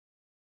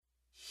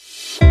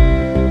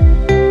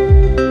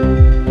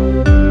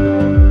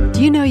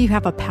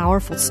have a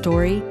powerful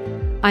story?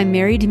 I'm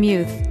Mary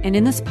DeMuth, and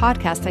in this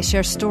podcast, I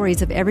share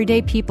stories of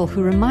everyday people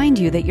who remind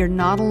you that you're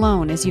not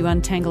alone as you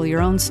untangle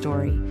your own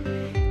story.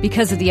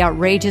 Because of the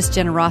outrageous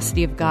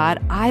generosity of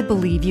God, I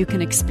believe you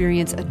can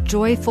experience a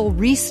joyful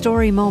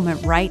re-story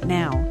moment right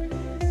now.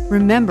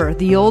 Remember,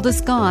 the old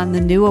is gone,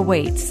 the new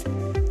awaits.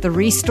 The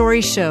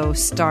Re-Story Show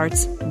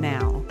starts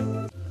now.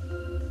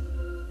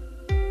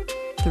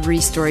 The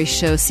Re-Story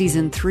Show,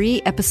 Season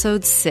 3,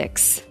 Episode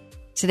 6.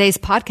 Today's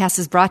podcast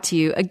is brought to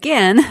you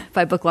again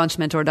by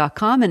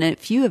BookLaunchMentor.com. And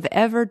if you have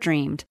ever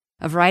dreamed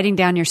of writing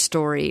down your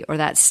story or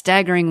that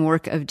staggering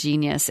work of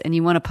genius and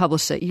you want to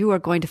publish it, you are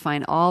going to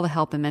find all the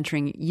help and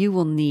mentoring you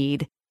will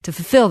need to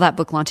fulfill that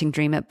book launching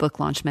dream at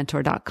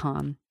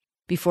BookLaunchMentor.com.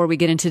 Before we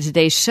get into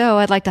today's show,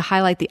 I'd like to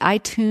highlight the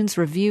iTunes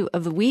review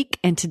of the week,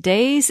 and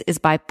today's is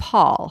by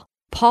Paul.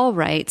 Paul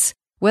writes,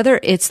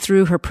 whether it's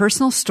through her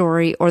personal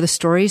story or the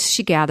stories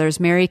she gathers,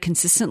 Mary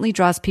consistently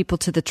draws people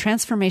to the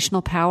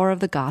transformational power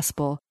of the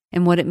gospel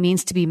and what it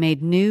means to be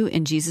made new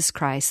in Jesus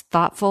Christ.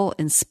 Thoughtful,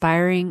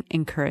 inspiring,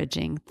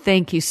 encouraging.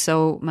 Thank you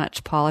so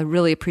much, Paul. I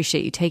really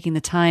appreciate you taking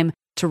the time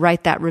to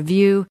write that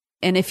review.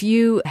 And if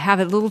you have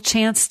a little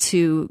chance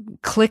to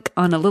click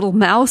on a little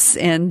mouse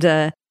and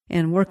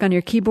work on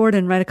your keyboard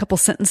and write a couple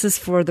sentences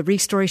for the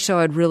Re-Story Show,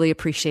 I'd really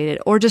appreciate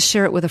it. Or just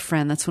share it with a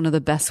friend. That's one of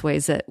the best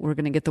ways that we're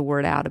going to get the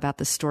word out about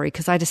this story,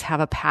 because I just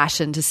have a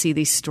passion to see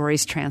these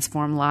stories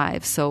transform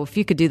lives. So if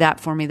you could do that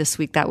for me this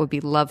week, that would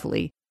be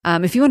lovely.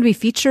 If you want to be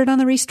featured on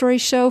the Re-Story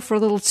Show for a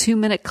little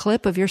 2-minute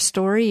clip of your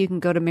story, you can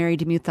go to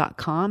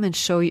marydemuth.com and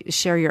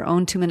share your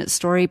own 2-minute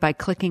story by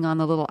clicking on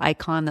the little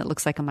icon that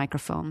looks like a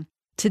microphone.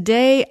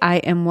 Today, I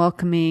am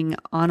welcoming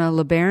Anna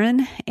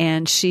LeBaron,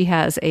 and she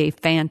has a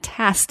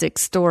fantastic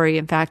story.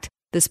 In fact,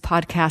 this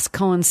podcast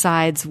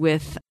coincides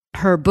with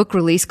her book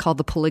release called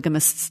The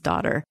Polygamist's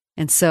Daughter.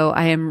 And so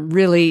I am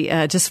really,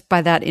 just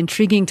by that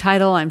intriguing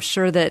title, I'm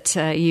sure that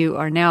you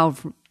are now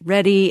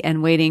ready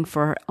and waiting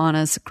for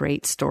Anna's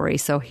great story.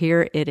 So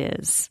here it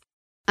is.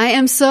 I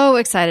am so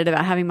excited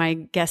about having my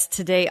guest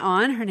today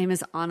on. Her name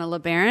is Anna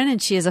LeBaron, and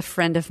she is a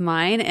friend of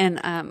mine. And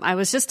I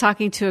was just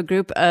talking to a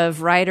group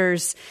of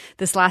writers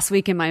this last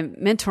week in my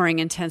mentoring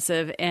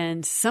intensive,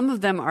 and some of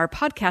them are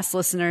podcast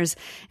listeners.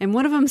 And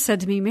one of them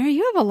said to me, Mary,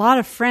 you have a lot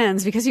of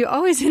friends because you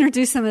always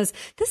introduce them as,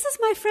 this is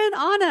my friend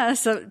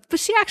Anna. But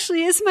she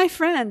actually is my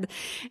friend.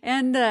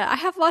 And I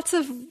have lots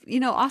of,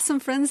 awesome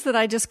friends that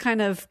I just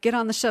kind of get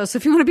on the show. So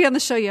if you want to be on the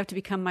show, you have to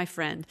become my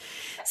friend.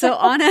 So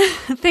Anna,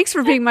 thanks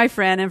for being my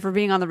friend and for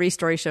being on the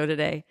Re-Story Show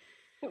today.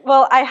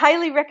 Well, I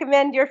highly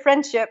recommend your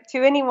friendship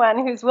to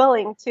anyone who's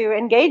willing to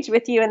engage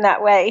with you in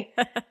that way.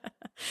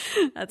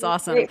 That's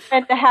awesome. Great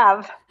friend to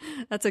have.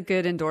 That's a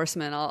good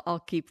endorsement.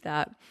 I'll keep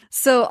that.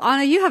 So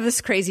Anna, you have this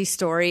crazy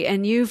story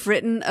and you've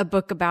written a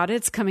book about it.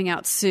 It's coming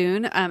out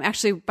soon.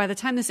 Actually, by the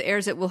time this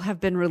airs, it will have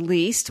been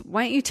released.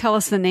 Why don't you tell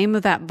us the name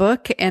of that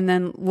book and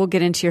then we'll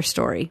get into your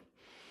story.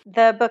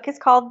 The book is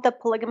called The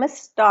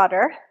Polygamist's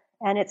Daughter.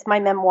 And it's my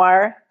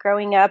memoir,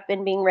 growing up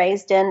and being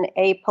raised in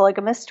a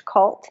polygamist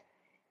cult,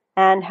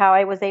 and how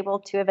I was able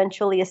to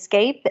eventually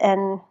escape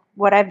and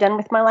what I've done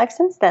with my life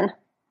since then.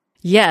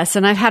 Yes,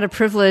 and I've had a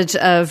privilege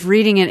of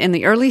reading it in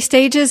the early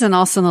stages and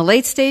also in the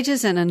late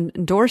stages and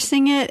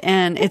endorsing it.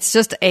 And it's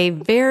just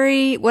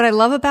what I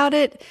love about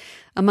it,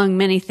 among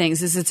many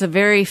things, is it's a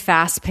very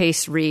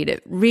fast-paced read.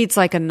 It reads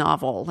like a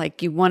novel,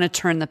 like you want to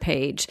turn the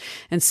page.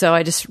 And so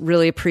I just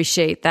really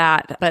appreciate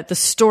that. But the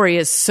story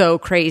is so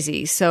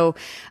crazy. So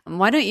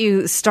why don't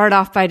you start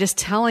off by just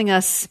telling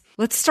us,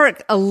 let's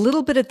start a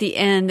little bit at the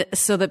end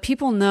so that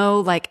people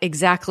know like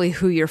exactly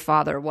who your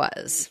father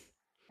was.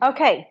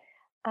 Okay.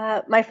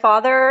 My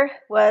father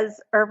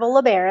was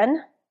Ervil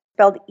LeBaron,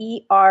 spelled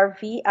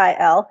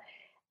E-R-V-I-L,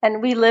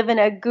 and we live in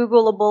a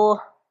Googleable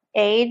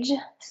age,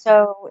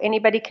 so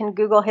anybody can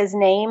Google his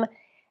name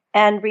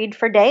and read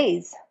for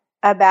days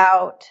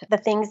about the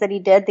things that he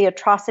did, the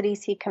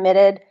atrocities he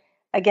committed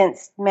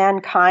against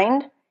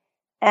mankind,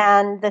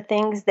 and the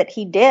things that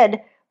he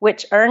did,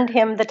 which earned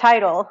him the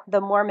title,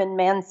 the Mormon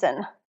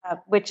Manson,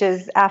 which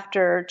is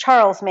after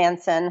Charles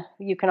Manson.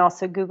 You can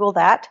also Google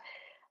that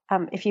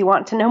if you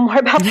want to know more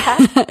about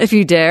that. If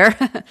you dare.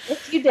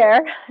 If you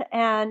dare.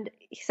 And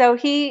so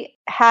he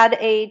had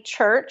a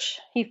church.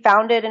 He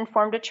founded and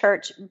formed a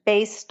church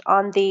based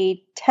on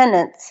the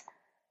tenets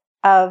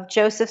of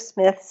Joseph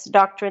Smith's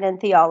doctrine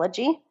and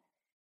theology,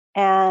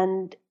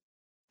 and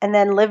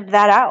then lived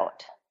that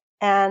out.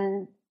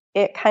 And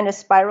it kind of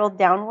spiraled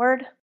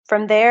downward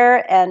from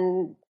there.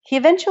 And he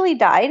eventually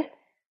died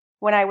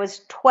when I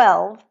was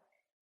 12,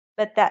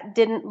 but that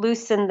didn't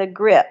loosen the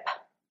grip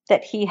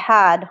that he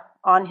had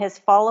on his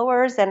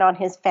followers and on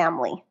his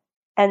family.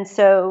 And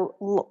so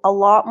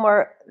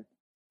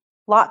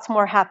lots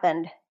more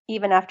happened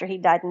even after he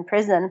died in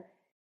prison.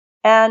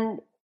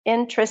 And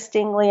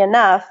interestingly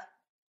enough,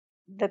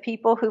 the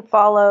people who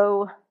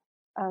follow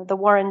the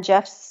Warren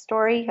Jeffs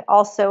story,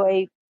 also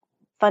a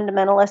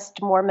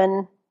fundamentalist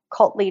Mormon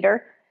cult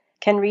leader,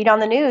 can read on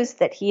the news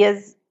that he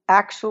is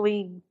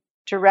actually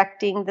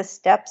directing the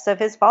steps of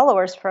his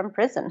followers from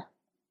prison,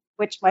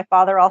 which my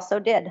father also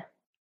did.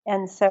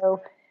 And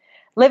so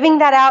living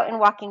that out and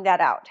walking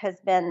that out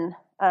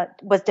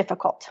was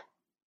difficult.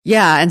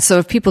 Yeah. And so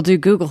if people do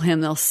Google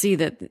him, they'll see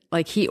that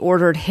like he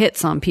ordered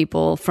hits on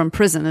people from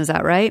prison. Is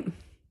that right?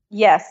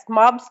 Yes,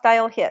 mob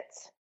style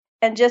hits,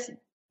 and just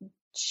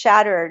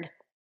shattered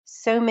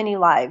so many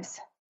lives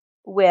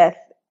with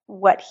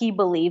what he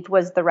believed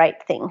was the right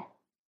thing.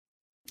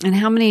 And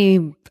how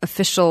many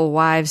official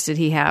wives did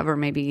he have, or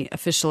maybe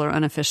official or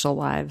unofficial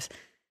wives?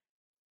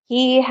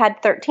 He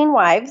had 13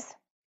 wives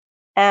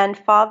and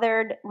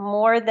fathered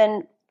more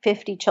than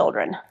 50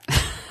 children.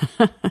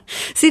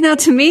 See, now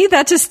to me,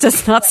 that just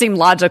does not seem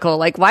logical.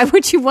 Like, why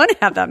would you want to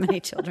have that many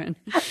children?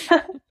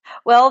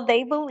 Well,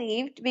 they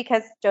believed,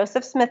 because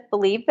Joseph Smith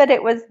believed, that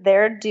it was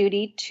their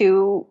duty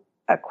to,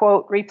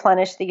 quote,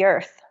 replenish the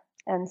earth.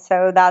 And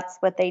so that's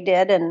what they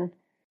did. And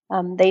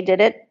they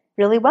did it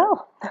really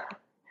well.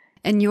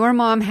 And your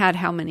mom had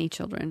how many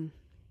children?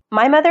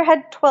 My mother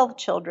had 12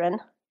 children.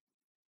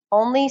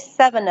 Only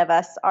 7 of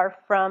us are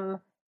from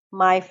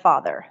my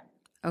father.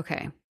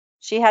 Okay.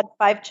 She had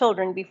 5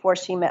 children before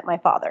she met my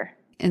father.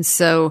 And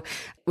so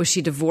was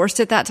she divorced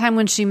at that time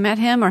when she met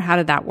him, or how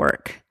did that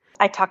work?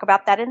 I talk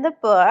about that in the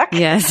book.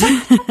 Yes.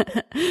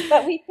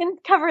 But we can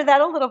cover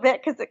that a little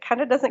bit because it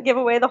kind of doesn't give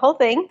away the whole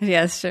thing.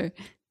 Yes, sure.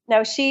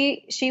 No,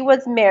 she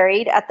was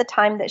married at the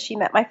time that she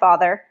met my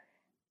father.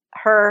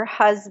 Her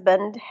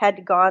husband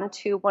had gone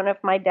to one of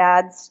my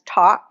dad's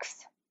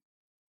talks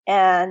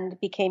and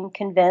became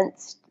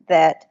convinced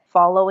that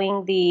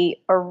following the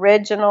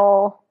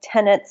original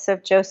tenets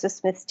of Joseph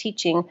Smith's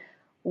teaching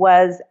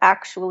was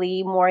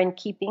actually more in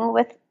keeping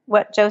with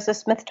what Joseph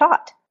Smith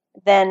taught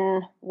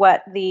than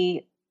what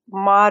the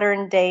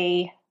modern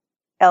day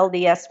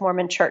LDS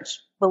Mormon Church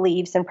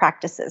believes and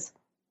practices.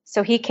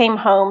 So he came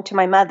home to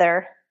my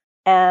mother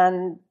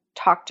and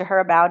talked to her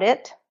about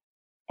it.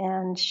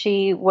 And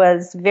she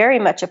was very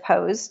much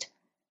opposed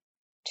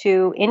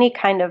to any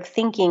kind of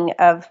thinking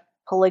of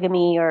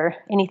polygamy or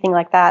anything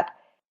like that.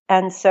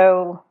 And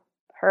so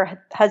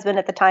her husband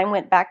at the time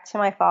went back to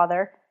my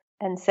father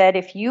and said,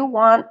 if you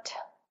want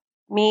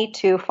me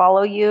to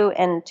follow you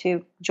and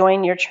to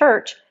join your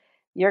church,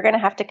 you're going to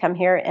have to come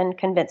here and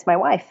convince my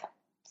wife.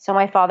 So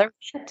my father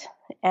went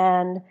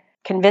and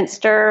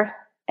convinced her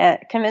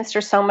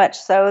so much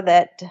so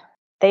that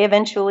they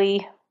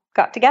eventually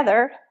got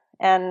together.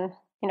 And,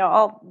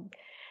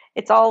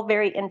 it's all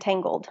very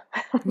entangled.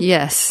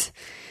 Yes.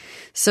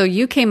 So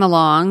you came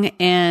along,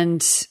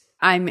 and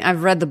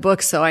I've read the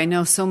book, so I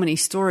know so many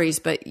stories,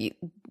 but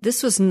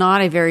this was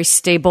not a very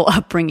stable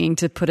upbringing,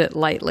 to put it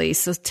lightly.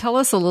 So tell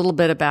us a little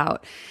bit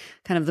about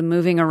kind of the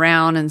moving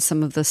around and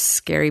some of the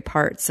scary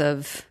parts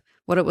of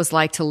what it was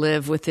like to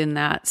live within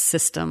that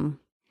system.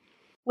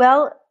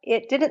 Well,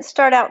 it didn't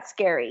start out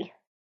scary.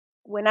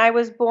 When I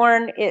was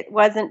born, it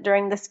wasn't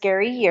during the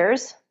scary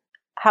years.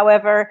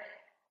 However,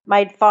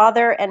 my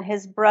father and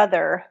his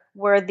brother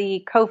were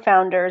the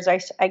co-founders,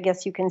 I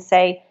guess you can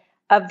say,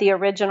 of the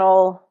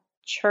original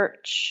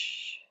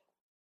Church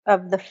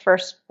of the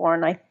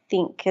Firstborn, I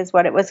think is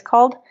what it was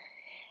called.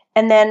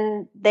 And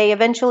then they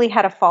eventually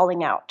had a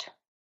falling out,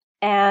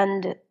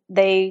 and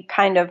they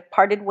kind of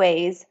parted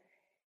ways.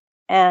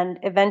 And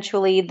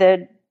eventually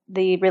the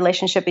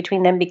relationship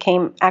between them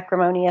became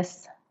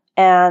acrimonious,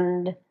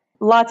 and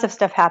lots of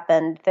stuff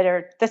happened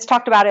that's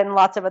talked about in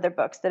lots of other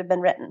books that have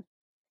been written.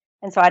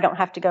 And so I don't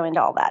have to go into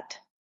all that.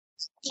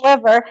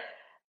 However,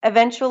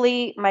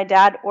 eventually my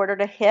dad ordered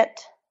a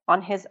hit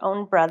on his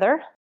own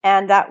brother.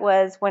 And that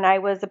was when I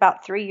was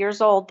about 3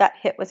 years old, that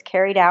hit was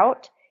carried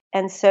out.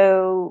 And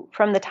so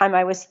from the time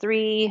I was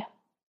 3,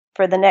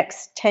 for the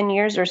next 10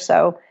 years or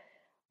so,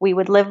 we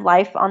would live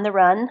life on the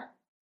run,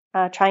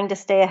 trying to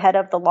stay ahead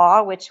of the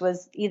law, which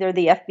was either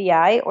the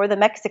FBI or the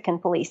Mexican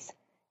police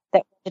that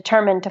were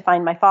determined to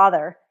find my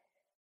father.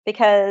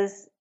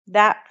 Because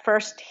that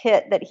first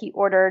hit that he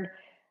ordered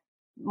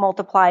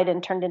multiplied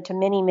and turned into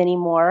many, many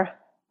more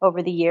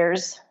over the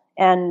years,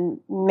 and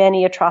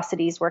many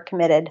atrocities were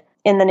committed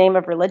in the name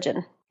of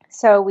religion.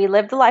 So we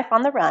lived life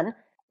on the run.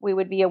 We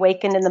would be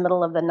awakened in the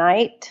middle of the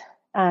night,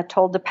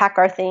 told to pack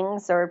our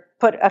things or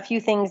put a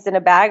few things in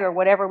a bag or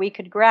whatever we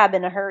could grab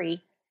in a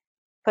hurry,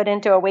 put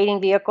into a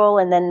waiting vehicle,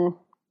 and then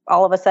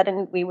all of a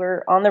sudden we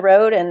were on the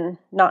road and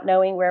not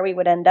knowing where we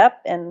would end up,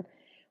 and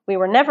we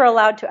were never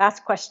allowed to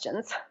ask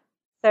questions.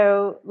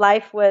 So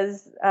life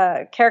was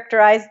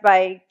characterized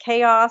by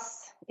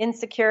chaos,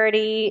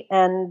 insecurity,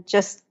 and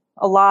just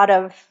a lot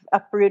of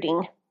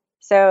uprooting.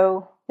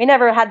 So we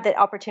never had the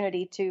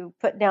opportunity to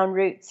put down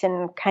roots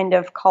and kind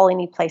of call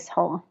any place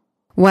home.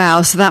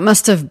 Wow. So that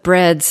must have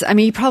bred, I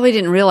mean, you probably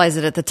didn't realize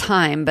it at the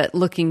time, but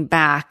looking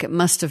back, it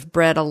must have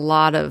bred a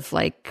lot of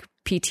like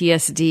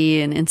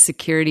PTSD and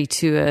insecurity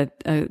to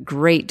a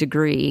great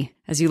degree.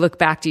 As you look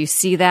back, do you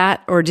see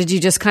that? Or did you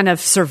just kind of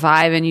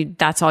survive and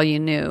that's all you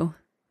knew?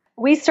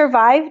 We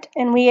survived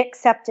and we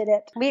accepted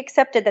it. We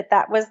accepted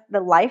that was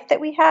the life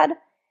that we had.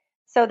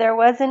 So there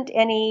wasn't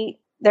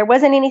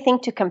anything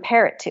to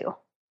compare it to.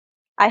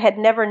 I had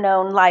never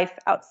known life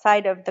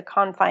outside of the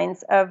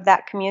confines of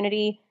that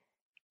community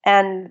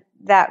and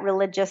that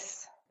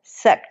religious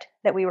sect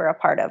that we were a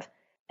part of.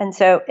 And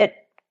so it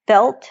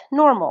felt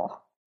normal,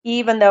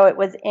 even though it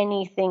was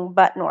anything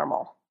but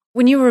normal.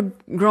 When you were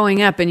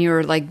growing up and you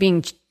were like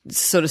being,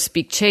 so to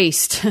speak,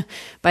 chased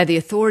by the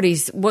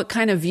authorities, what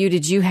kind of view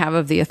did you have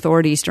of the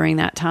authorities during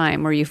that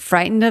time? Were you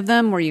frightened of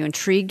them? Were you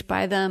intrigued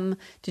by them?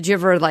 Did you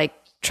ever like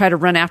try to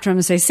run after them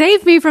and say,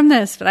 save me from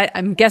this? But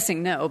I'm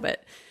guessing no,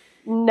 but.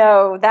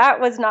 No, that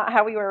was not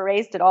how we were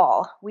raised at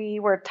all. We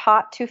were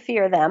taught to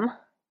fear them.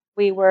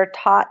 We were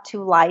taught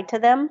to lie to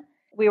them.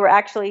 We were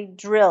actually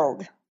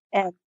drilled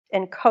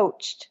and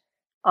coached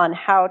on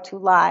how to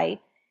lie.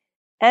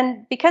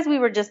 And because we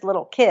were just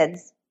little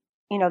kids,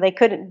 they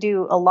couldn't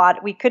do a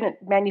lot. We couldn't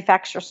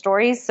manufacture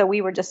stories. So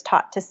we were just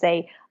taught to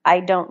say, I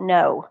don't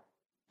know,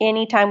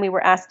 anytime we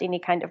were asked any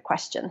kind of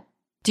question.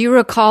 Do you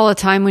recall a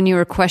time when you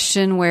were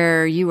questioned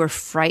where you were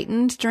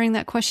frightened during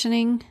that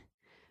questioning?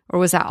 Or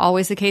was that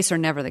always the case or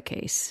never the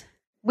case?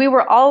 We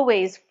were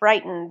always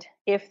frightened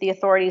if the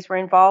authorities were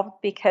involved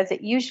because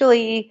it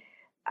usually,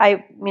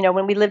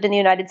 when we lived in the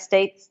United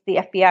States, the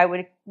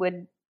FBI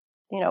would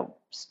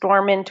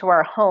storm into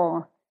our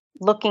home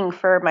looking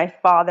for my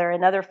father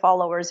and other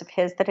followers of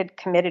his that had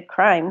committed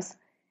crimes.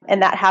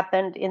 And that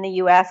happened in the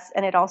U.S.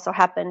 and it also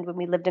happened when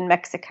we lived in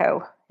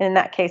Mexico. And in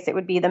that case, it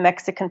would be the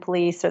Mexican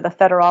police or the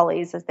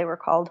federales, as they were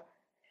called,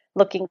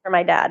 looking for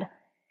my dad.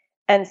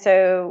 And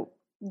so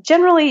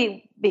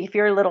generally, if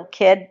you're a little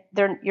kid,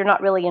 you're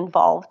not really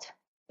involved.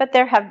 But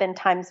there have been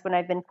times when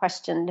I've been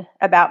questioned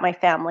about my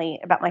family,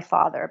 about my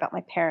father, about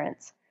my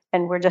parents.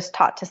 And we're just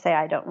taught to say,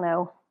 I don't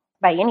know,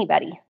 by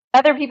anybody.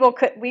 Other people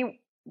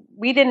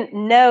we didn't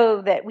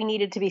know that we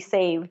needed to be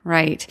saved.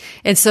 Right.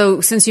 And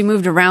so since you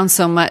moved around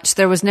so much,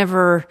 there was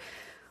never,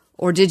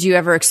 or did you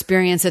ever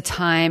experience a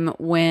time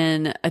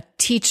when a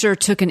teacher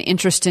took an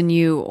interest in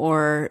you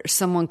or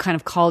someone kind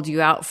of called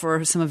you out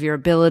for some of your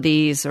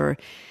abilities or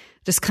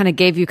just kind of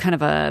gave you kind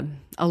of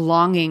a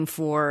longing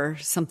for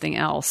something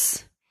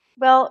else?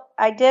 Well,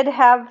 I did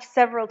have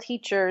several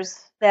teachers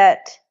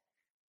that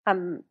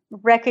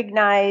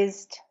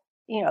recognized,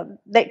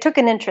 they took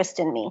an interest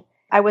in me.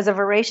 I was a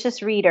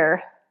voracious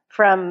reader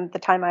from the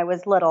time I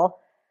was little.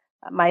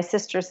 My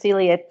sister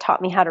Celia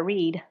taught me how to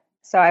read.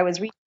 So I was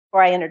reading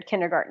before I entered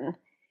kindergarten.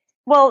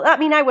 Well,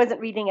 I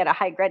wasn't reading at a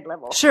high grade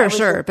level.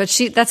 Sure. But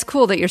that's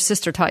cool that your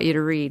sister taught you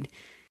to read.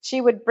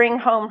 She would bring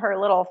home her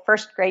little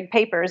first grade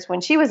papers when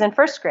she was in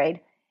first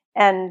grade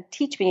and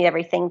teach me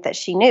everything that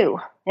she knew.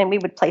 And we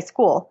would play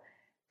school.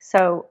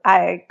 So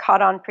I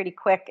caught on pretty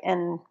quick.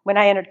 And when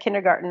I entered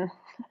kindergarten,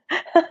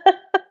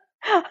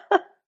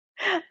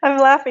 I'm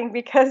laughing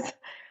because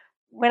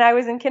when I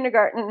was in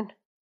kindergarten,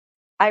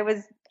 I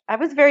was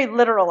very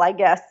literal, I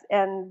guess.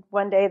 And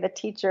one day the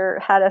teacher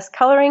had us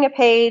coloring a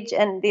page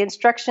and the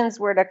instructions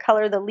were to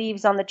color the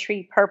leaves on the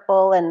tree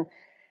purple and,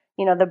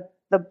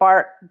 the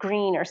bark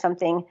green or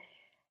something.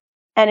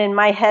 And in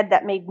my head,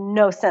 that made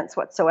no sense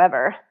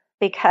whatsoever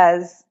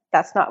because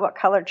that's not what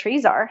colored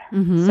trees are.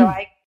 Mm-hmm. So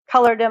I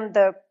colored them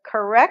the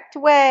correct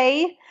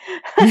way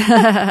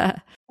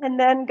and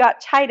then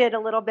got chided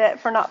a little bit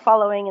for not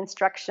following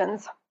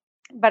instructions.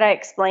 But I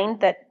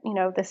explained that,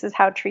 this is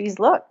how trees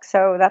look.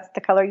 So that's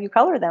the color you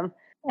color them.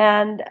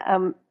 And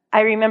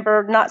I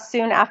remember not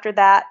too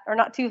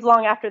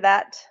long after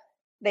that,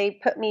 they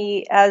put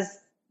me as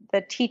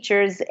the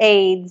teacher's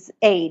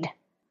aide.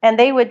 And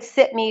they would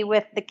sit me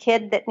with the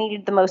kid that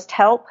needed the most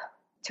help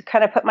to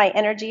kind of put my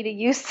energy to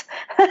use.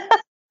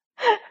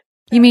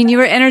 You mean you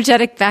were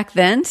energetic back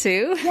then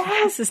too?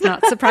 Yes. This does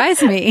not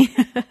surprise me.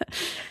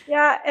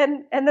 Yeah.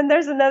 And then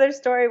there's another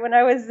story when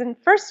I was in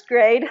first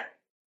grade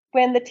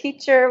when the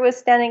teacher was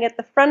standing at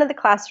the front of the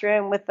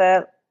classroom with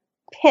a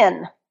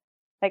pin,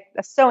 like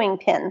a sewing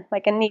pin,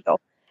 like a needle.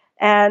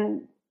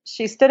 And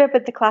she stood up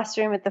at the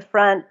classroom at the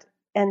front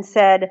and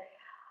said,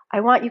 I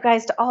want you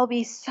guys to all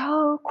be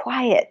so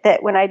quiet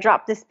that when I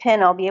drop this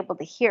pin, I'll be able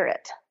to hear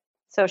it.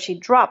 So she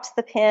drops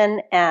the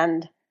pin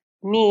and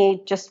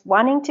me just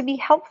wanting to be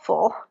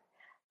helpful,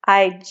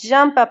 I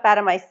jump up out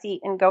of my seat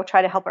and go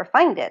try to help her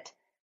find it.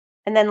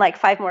 And then like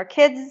 5 more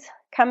kids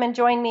come and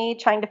join me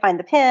trying to find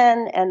the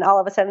pin. And all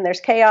of a sudden there's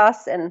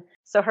chaos. And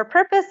so her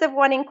purpose of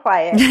wanting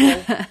quiet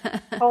was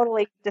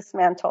totally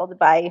dismantled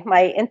by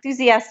my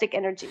enthusiastic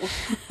energy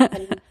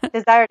and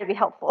desire to be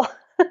helpful.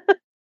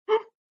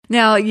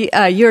 Now,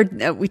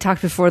 we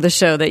talked before the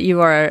show that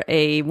you are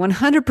a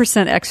 100%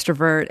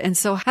 extrovert. And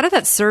so how did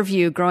that serve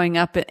you growing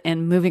up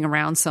and moving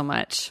around so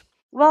much?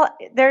 Well,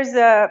 there's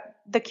the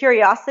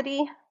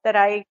curiosity that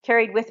I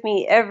carried with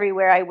me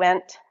everywhere I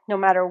went, no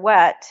matter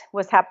what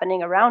was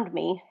happening around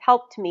me,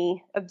 helped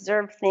me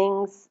observe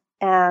things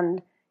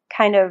and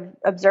kind of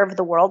observe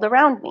the world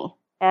around me.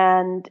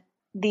 And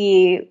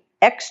the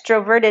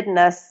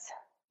extrovertedness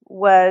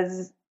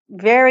was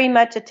very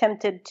much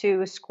attempted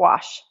to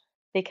squash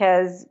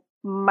because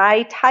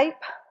my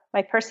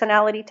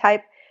personality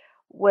type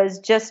was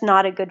just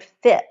not a good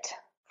fit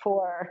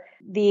for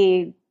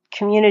the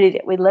community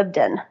that we lived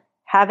in.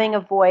 Having a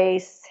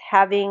voice,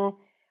 having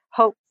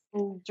hopes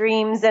and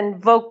dreams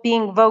and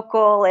being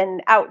vocal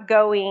and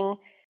outgoing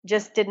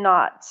just did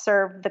not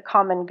serve the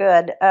common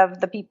good of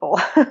the people.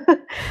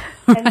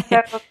 And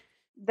so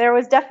there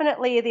was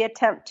definitely the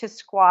attempt to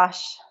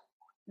squash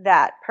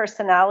that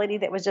personality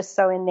that was just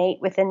so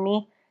innate within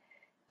me.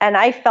 And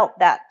I felt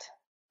that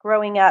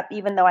growing up,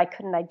 even though I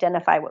couldn't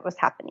identify what was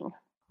happening.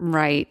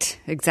 Right,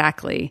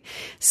 exactly.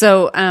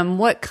 So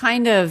what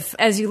kind of,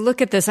 as you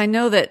look at this, I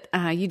know that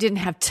you didn't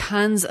have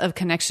tons of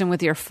connection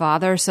with your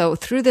father. So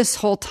through this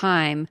whole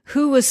time,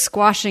 who was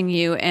squashing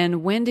you,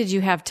 and when did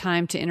you have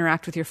time to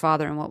interact with your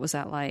father, and what was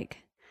that like?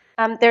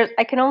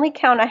 I can only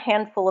count a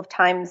handful of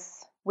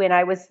times when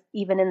I was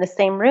even in the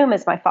same room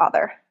as my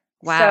father.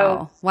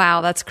 Wow.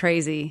 Wow, that's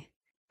crazy.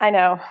 I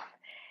know.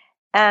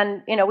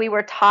 And, we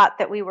were taught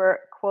that we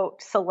were,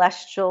 quote,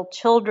 celestial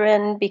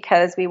children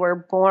because we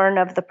were born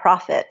of the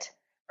prophet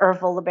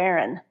Ervil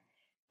LeBaron,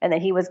 and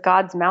that he was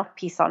God's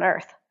mouthpiece on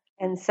earth.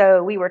 And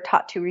so we were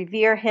taught to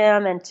revere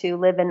him and to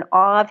live in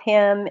awe of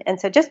him.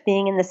 And so just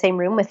being in the same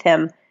room with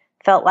him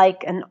felt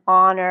like an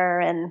honor,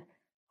 and,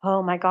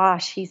 oh my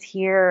gosh, he's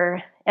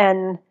here.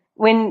 And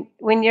when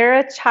you're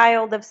a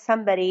child of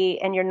somebody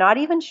and you're not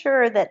even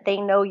sure that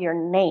they know your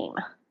name,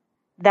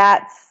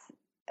 that's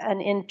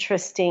an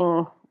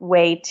interesting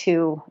way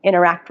to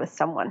interact with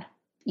someone.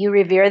 You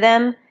revere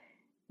them.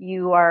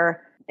 You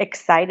are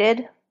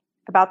excited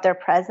about their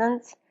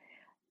presence,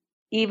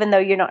 even though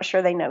you're not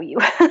sure they know you.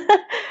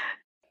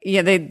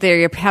 Yeah,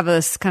 they have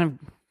this kind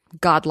of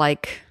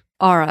godlike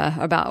aura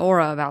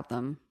about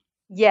them.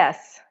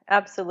 Yes,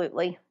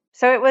 absolutely.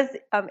 So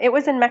it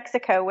was in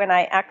Mexico when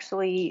I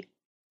actually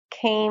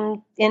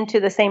came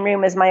into the same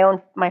room as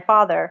my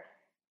father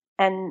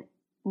and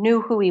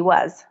knew who he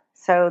was.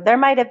 So there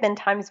might have been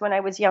times when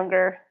I was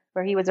younger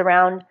where he was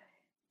around,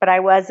 but I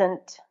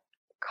wasn't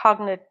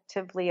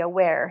cognitively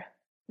aware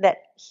that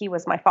he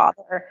was my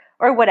father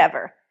or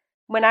whatever.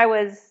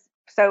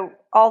 So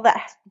all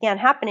that began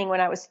happening when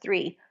I was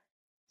 3.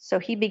 So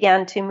he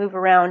began to move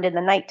around in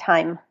the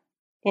nighttime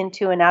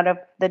into and out of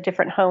the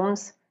different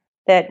homes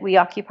that we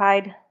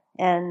occupied.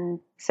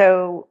 And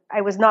so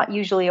I was not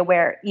usually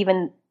aware,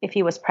 even if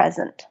he was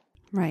present.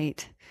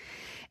 Right.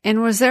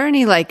 And was there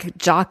any like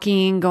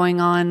jockeying going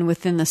on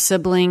within the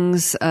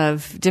siblings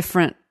of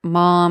different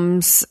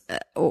moms,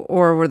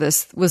 or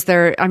was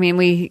there, I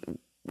mean,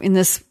 in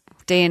this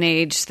day and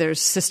age,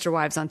 there's sister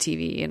wives on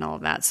TV and all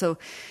of that. So,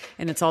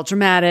 and it's all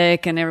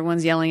dramatic and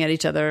everyone's yelling at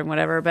each other and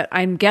whatever, but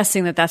I'm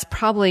guessing that that's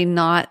probably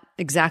not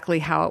exactly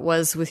how it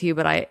was with you,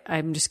 but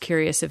I'm just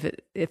curious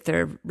if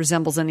there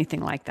resembles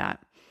anything like that.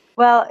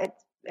 Well,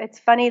 it's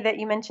funny that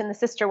you mentioned the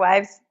sister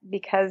wives,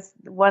 because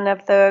one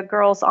of the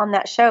girls on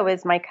that show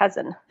is my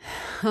cousin.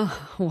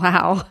 Oh,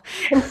 wow.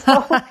 And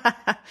so,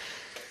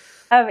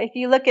 if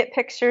you look at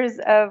pictures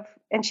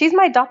and she's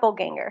my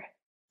doppelganger.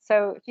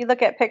 So if you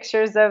look at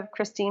pictures of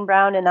Christine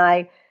Brown and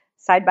I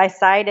side by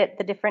side at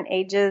the different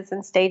ages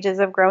and stages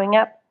of growing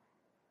up,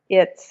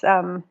 it's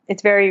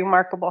very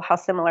remarkable how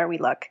similar we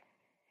look.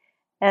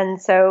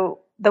 And so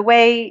the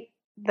way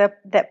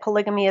that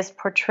polygamy is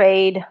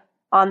portrayed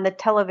on the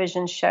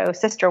television show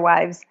Sister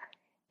Wives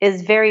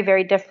is very,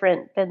 very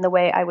different than the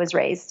way I was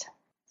raised.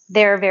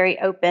 They're very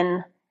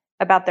open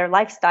about their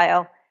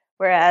lifestyle,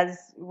 whereas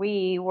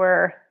it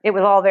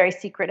was all very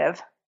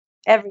secretive.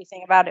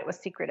 Everything about it was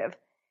secretive.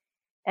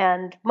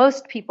 And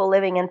most people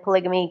living in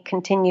polygamy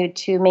continue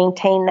to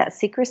maintain that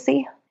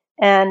secrecy,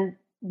 and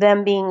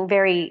them being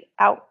very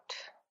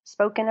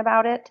outspoken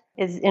about it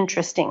is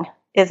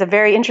a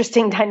very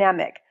interesting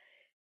dynamic.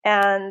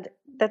 And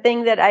the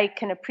thing that I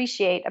can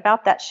appreciate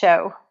about that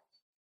show,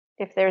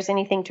 if there's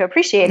anything to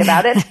appreciate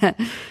about it,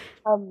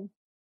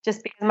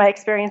 just because my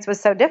experience was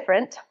so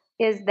different,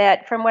 is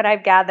that from what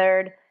I've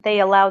gathered, they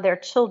allow their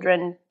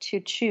children to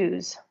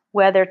choose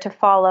whether to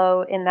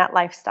follow in that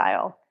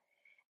lifestyle.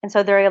 And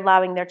so they're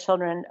allowing their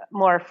children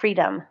more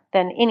freedom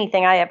than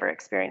anything I ever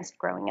experienced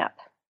growing up.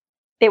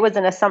 It was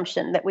an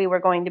assumption that we were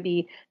going to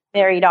be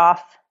married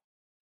off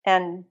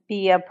and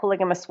be a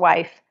polygamous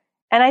wife.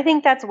 And I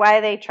think that's why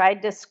they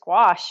tried to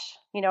squash,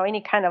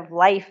 any kind of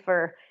life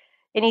or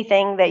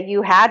anything that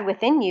you had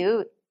within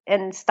you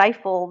and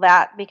stifle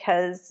that,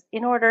 because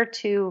in order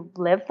to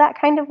live that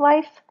kind of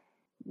life,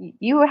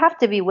 you have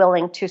to be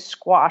willing to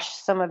squash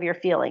some of your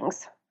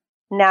feelings,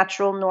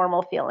 natural,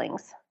 normal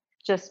feelings,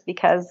 just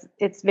because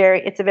it's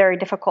a very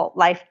difficult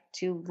life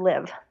to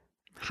live.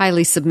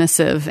 Highly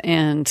submissive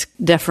and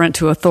deferent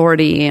to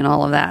authority and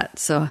all of that.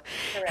 So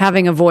correct.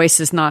 Having a voice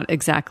is not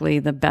exactly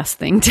the best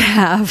thing to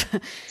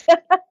have.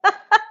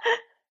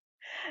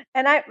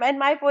 And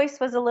my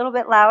voice was a little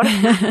bit loud.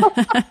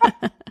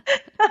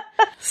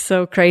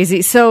 So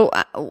crazy. So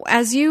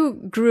as you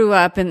grew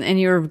up and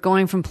you're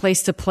going from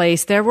place to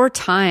place, there were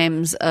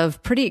times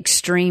of pretty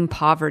extreme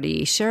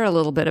poverty. Share a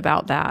little bit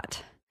about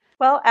that.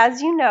 Well,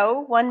 as you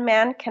know, one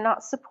man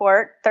cannot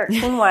support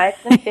 13 wives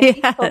and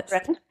 50 yes.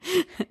 children.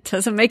 It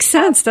doesn't make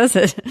sense, does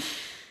it?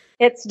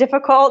 It's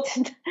difficult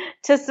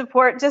to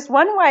support just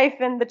one wife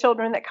and the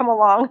children that come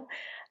along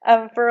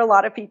for a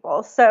lot of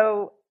people.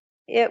 So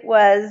it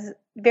was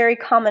very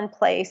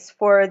commonplace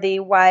for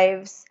the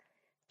wives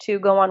to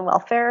go on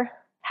welfare.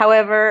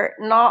 However,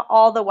 not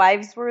all the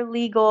wives were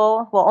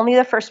legal. Well, only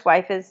the first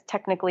wife is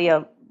technically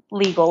a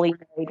legally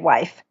married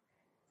wife.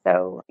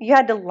 So you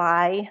had to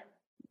lie.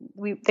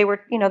 They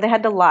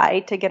had to lie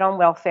to get on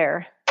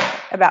welfare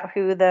about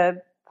who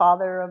the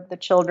father of the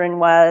children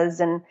was,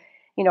 and,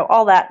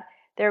 all that.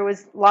 There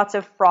was lots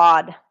of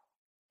fraud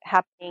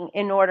happening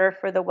in order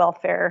for the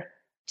welfare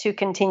to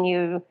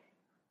continue.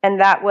 And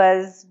that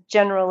was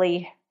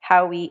generally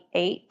how we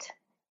ate.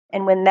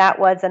 And when that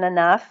wasn't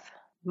enough,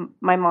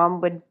 my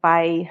mom would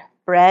buy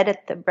bread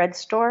at the bread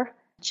store.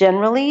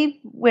 Generally,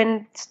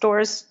 when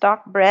stores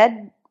stock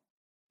bread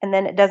and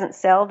then it doesn't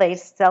sell, they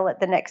sell it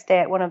the next day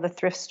at one of the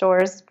thrift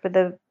stores.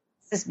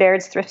 Mrs.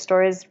 Baird's thrift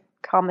store is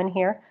common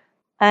here.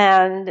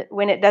 And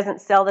when it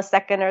doesn't sell the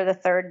second or the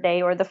third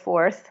day or the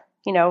fourth,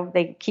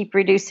 they keep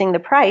reducing the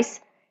price.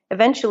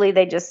 Eventually,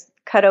 they just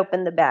cut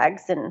open the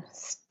bags and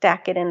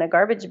stack it in a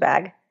garbage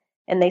bag,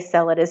 and they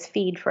sell it as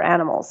feed for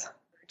animals,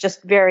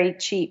 just very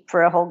cheap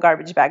for a whole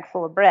garbage bag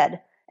full of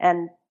bread.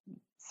 And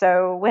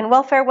so when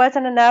welfare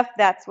wasn't enough,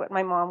 that's what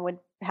my mom would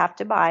have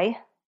to buy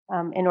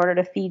in order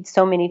to feed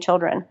so many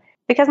children.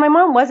 Because my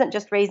mom wasn't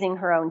just raising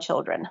her own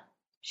children.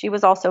 She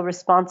was also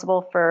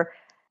responsible for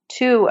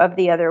 2 of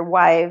the other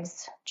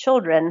wives'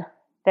 children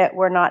that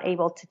were not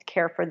able to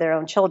care for their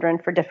own children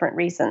for different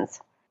reasons.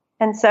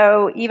 And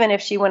so even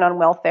if she went on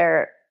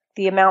welfare,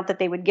 the amount that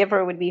they would give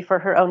her would be for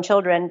her own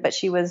children, but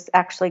she was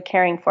actually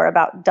caring for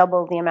about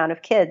double the amount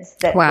of kids.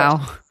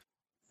 Wow.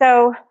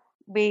 So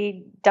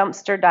we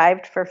dumpster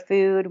dived for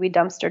food. We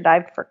dumpster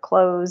dived for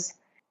clothes.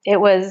 It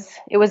was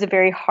a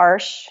very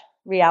harsh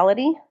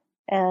reality,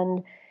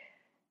 and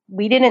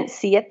we didn't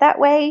see it that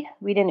way.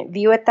 We didn't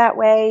view it that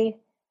way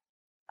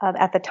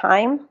at the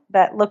time.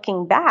 But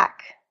looking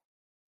back,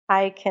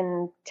 I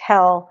can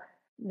tell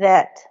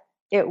that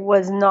it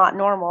was not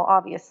normal,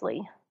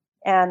 obviously.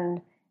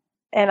 And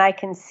I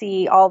can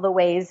see all the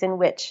ways in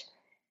which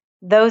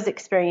those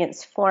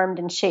experiences formed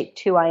and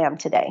shaped who I am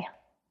today.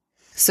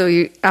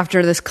 So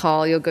after this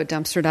call, you'll go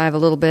dumpster dive a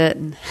little bit.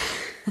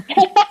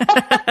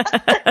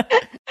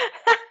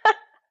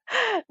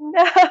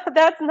 No,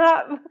 that's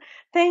not,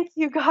 thank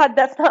you, God,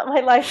 that's not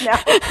my life now.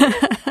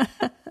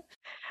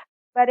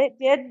 But it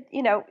did,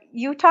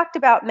 you talked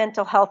about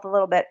mental health a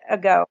little bit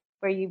ago,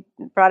 where you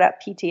brought up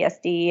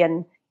PTSD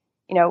and,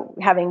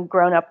 having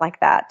grown up like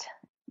that.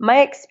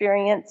 My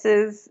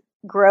experiences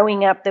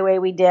growing up the way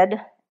we did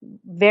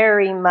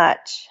very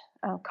much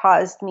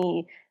caused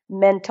me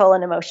mental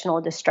and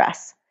emotional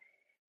distress.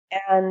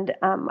 And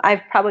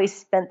I've probably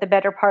spent the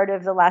better part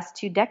of the last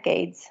 2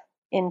 decades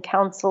in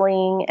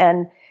counseling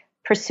and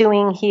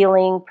pursuing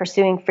healing,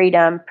 pursuing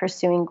freedom,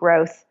 pursuing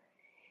growth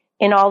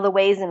in all the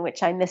ways in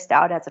which I missed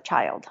out as a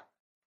child.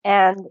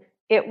 And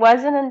it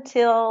wasn't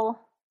until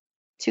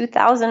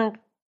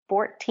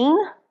 2014,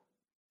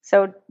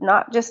 so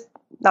not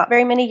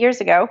very many years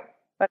ago,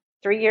 but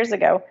 3 years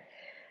ago,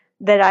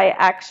 that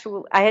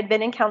I had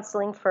been in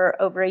counseling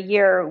for over a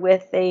year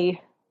with a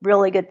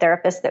really good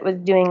therapist that was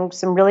doing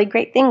some really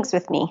great things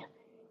with me.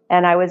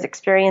 And I was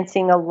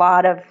experiencing a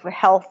lot of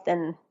health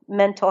and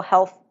mental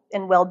health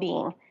and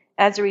well-being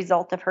as a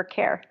result of her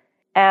care.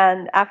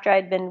 And after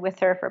I'd been with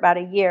her for about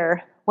a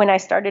year, when I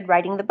started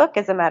writing the book,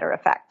 as a matter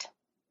of fact,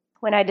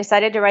 when I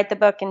decided to write the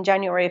book in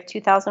January of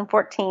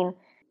 2014,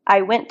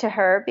 I went to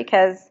her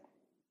because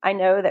I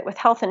know that with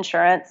health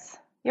insurance,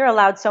 you're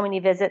allowed so many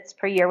visits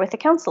per year with a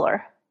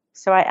counselor.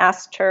 So I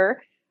asked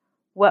her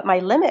what my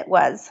limit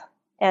was.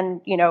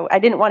 And, I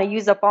didn't want to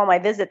use up all my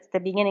visits at the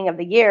beginning of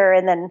the year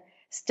and then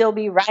still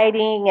be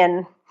writing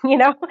and,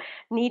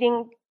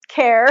 needing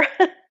care.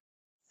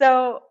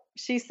 So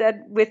she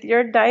said, with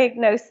your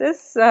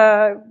diagnosis,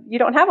 you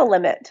don't have a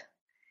limit.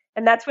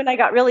 And that's when I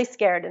got really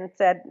scared and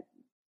said,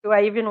 do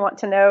I even want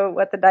to know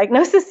what the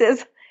diagnosis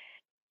is?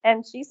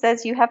 And she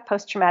says, you have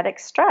post-traumatic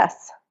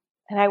stress.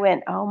 And I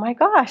went, oh my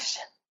gosh.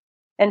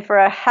 And for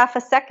a half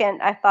a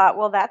second, I thought,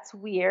 well, that's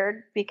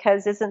weird,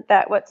 because isn't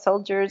that what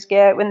soldiers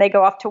get when they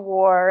go off to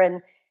war?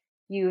 And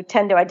you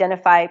tend to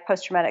identify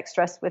post-traumatic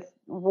stress with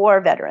war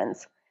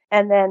veterans.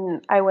 And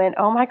then I went,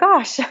 oh my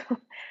gosh,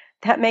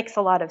 that makes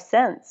a lot of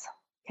sense,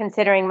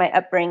 considering my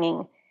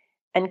upbringing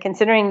and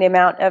considering the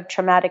amount of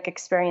traumatic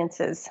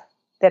experiences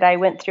that I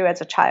went through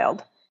as a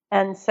child.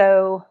 And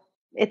so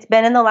it's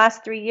been in the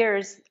last 3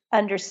 years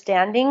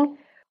understanding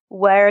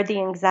where the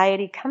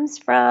anxiety comes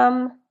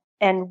from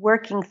and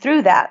working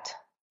through that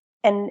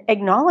and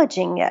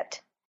acknowledging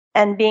it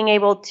and being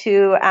able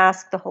to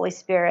ask the Holy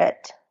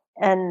Spirit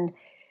and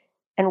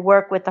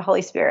work with the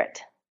Holy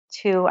Spirit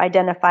to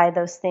identify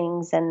those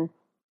things and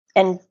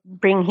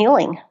bring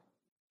healing.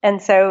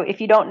 And so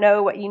if you don't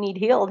know what you need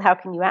healed, how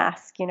can you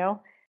ask,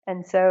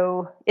 And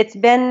so it's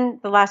been,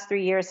 the last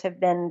 3 years have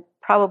been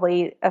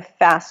probably a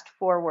fast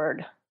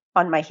forward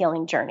on my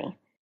healing journey.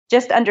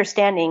 Just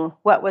understanding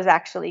what was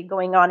actually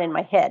going on in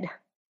my head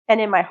and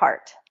in my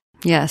heart.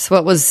 Yes,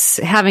 what was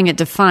having it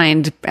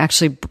defined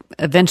actually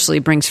eventually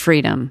brings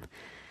freedom.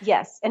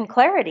 Yes, and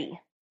clarity,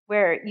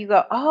 where you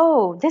go,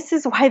 oh, this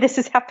is why this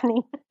is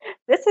happening.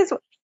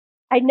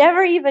 I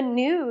never even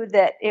knew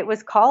that it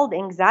was called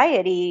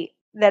anxiety,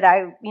 that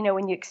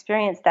when you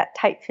experience that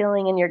tight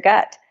feeling in your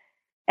gut.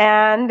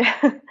 And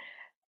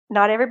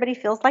not everybody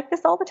feels like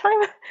this all the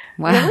time.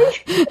 Wow.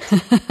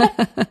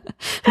 Really?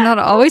 Not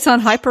always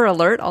on hyper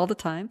alert all the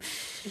time.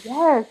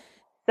 Yes.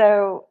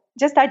 So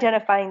just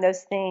identifying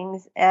those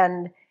things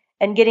and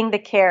getting the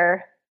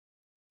care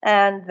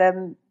and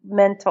the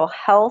mental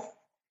health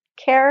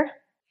care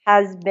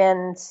has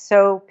been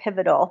so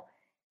pivotal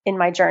in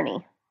my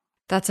journey.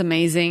 That's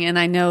amazing. And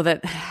I know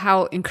that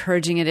how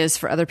encouraging it is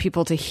for other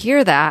people to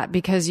hear that,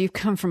 because you've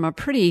come from a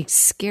pretty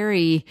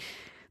scary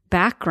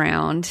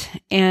background,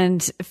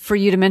 and for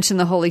you to mention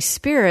the Holy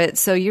Spirit.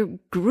 So you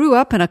grew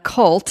up in a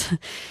cult,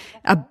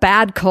 a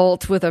bad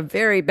cult with a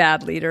very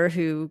bad leader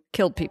who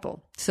killed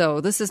people. So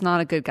this is not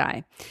a good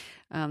guy.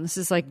 This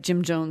is like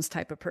Jim Jones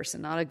type of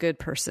person, not a good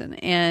person.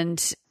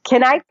 And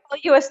can I tell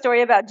you a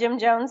story about Jim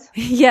Jones?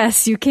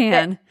 Yes, you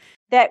can.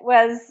 That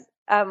was,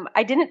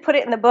 I didn't put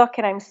it in the book,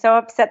 and I'm so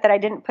upset that I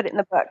didn't put it in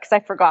the book because I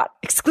forgot.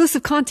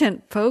 Exclusive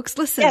content, folks.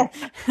 Listen.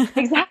 Yes,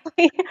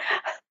 exactly.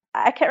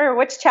 I can't remember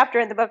which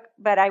chapter in the book,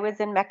 but I was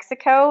in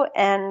Mexico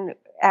and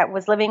I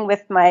was living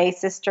with my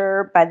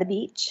sister by the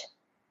beach,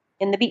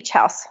 in the beach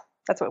house.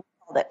 That's what we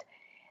called it.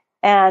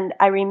 And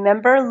I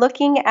remember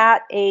looking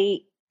at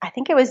I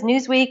think it was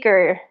Newsweek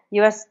or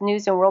U.S.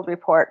 News and World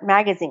Report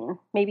magazine,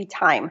 maybe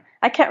Time.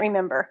 I can't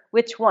remember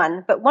which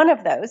one, but one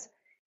of those.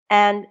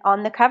 And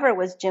on the cover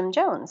was Jim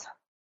Jones.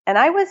 And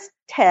I was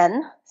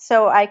 10,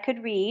 so I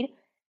could read.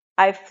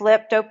 I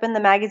flipped open the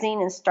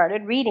magazine and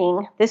started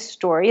reading this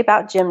story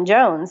about Jim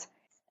Jones.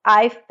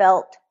 I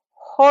felt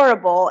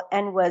horrible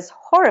and was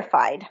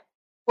horrified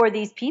for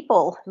these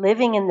people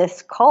living in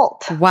this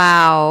cult.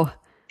 Wow.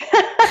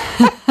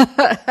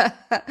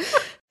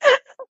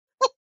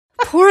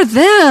 Poor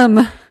them.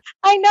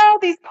 I know,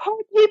 these poor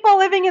people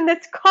living in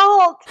this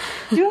cult,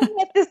 doing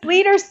what this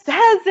leader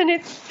says,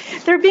 and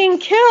they're being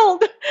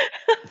killed.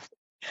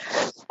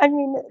 I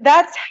mean,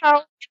 that's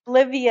how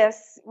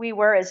oblivious we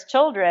were as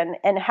children,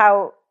 and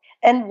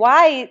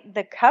why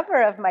the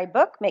cover of my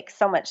book makes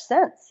so much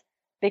sense,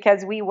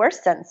 because we were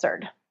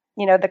censored.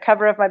 You know, the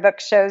cover of my book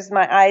shows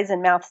my eyes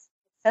and mouth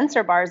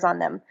censor bars on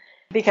them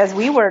because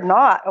we were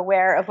not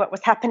aware of what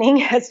was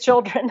happening as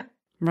children.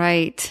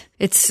 Right.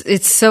 It's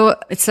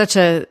such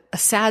a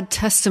sad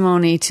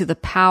testimony to the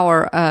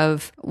power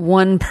of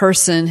one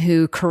person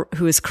who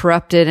is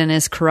corrupted and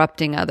is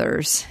corrupting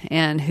others,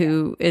 and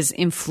who is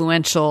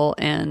influential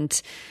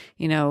and,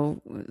 you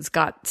know, has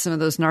got some of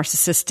those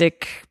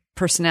narcissistic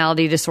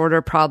personality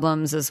disorder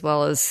problems, as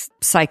well as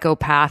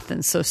psychopath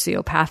and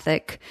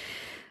sociopathic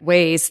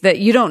ways that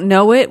you don't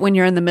know it when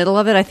you're in the middle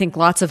of it. I think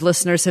lots of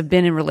listeners have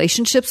been in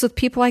relationships with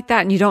people like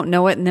that, and you don't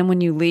know it. And then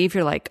when you leave,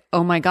 you're like,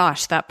 oh my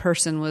gosh, that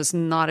person was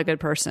not a good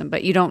person,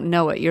 but you don't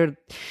know it.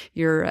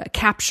 You're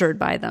captured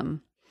by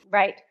them.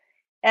 Right.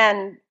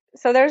 And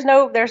so there's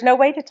no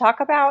way to talk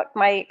about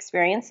my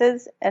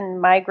experiences and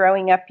my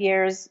growing up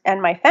years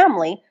and my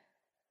family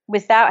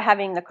without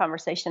having the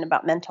conversation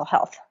about mental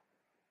health,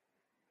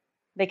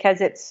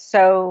 because it's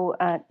so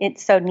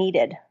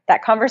needed.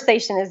 That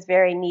conversation is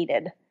very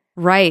needed.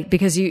 Right.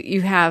 Because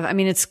you have, I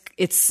mean,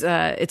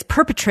 it's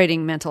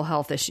perpetrating mental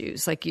health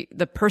issues. Like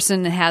the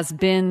person has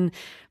been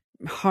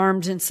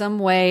harmed in some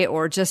way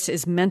or just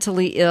is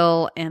mentally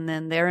ill, and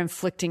then they're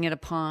inflicting it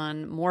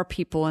upon more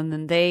people. And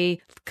then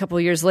they, a couple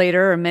of years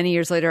later or many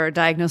years later, are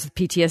diagnosed with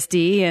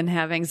PTSD and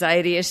have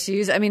anxiety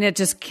issues. I mean, it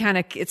just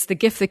it's the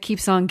gift that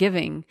keeps on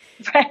giving.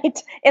 Right.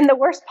 In the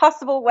worst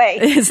possible way.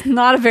 It's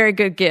not a very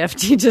good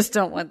gift. You just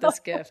don't want this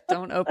gift.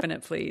 Don't open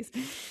it, please.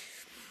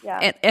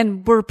 Yeah.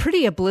 And we're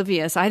pretty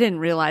oblivious. I didn't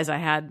realize I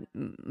had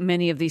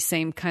many of these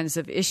same kinds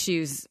of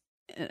issues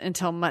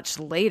until much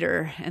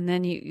later. And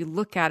then you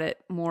look at it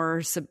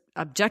more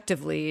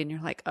objectively, and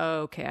you're like, oh,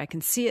 okay, I can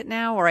see it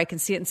now, or I can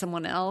see it in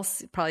someone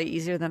else, probably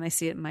easier than I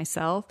see it in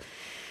myself.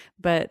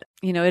 But,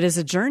 you know, it is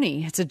a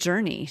journey. It's a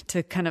journey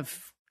to kind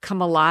of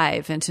come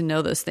alive and to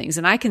know those things.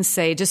 And I can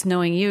say, just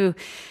knowing you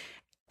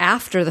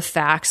after the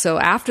fact, so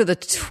after the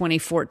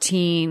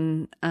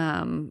 2014,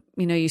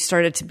 you know, you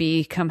started to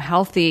become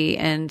healthy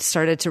and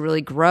started to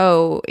really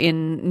grow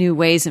in new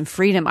ways and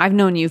freedom. I've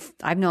known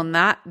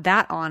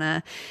that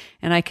Anna,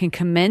 and I can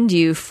commend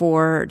you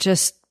for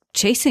just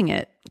chasing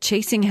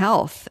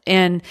health.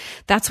 And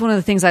that's one of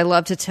the things I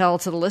love to tell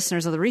to the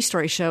listeners of the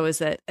Restory Show, is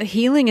that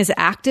healing is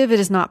active. It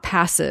is not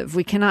passive.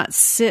 We cannot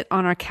sit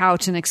on our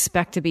couch and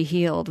expect to be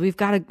healed. We've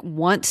got to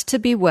want to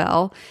be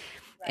well.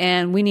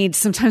 And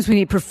sometimes we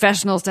need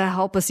professionals to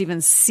help us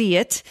even see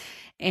it.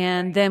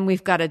 And then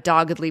we've got to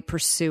doggedly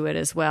pursue it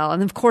as well.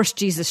 And of course,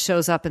 Jesus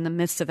shows up in the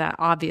midst of that,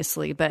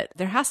 obviously, but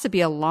there has to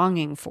be a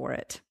longing for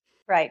it.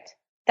 Right.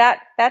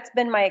 That's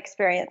been my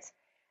experience.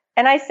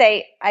 And I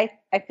say, I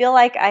feel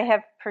like I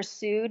have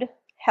pursued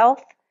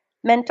health,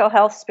 mental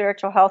health,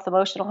 spiritual health,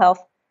 emotional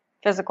health,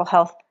 physical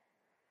health,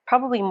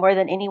 probably more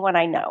than anyone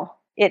I know.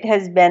 It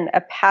has been a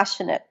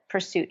passionate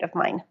pursuit of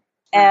mine.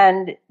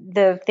 And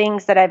the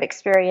things that I've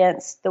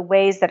experienced, the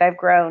ways that I've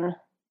grown,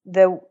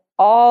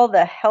 all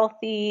the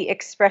healthy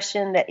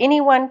expression that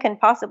anyone can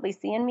possibly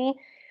see in me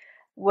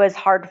was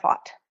hard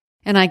fought.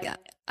 And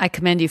I I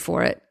commend you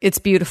for it. It's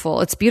beautiful.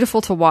 It's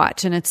beautiful to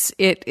watch. And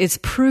it's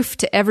proof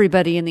to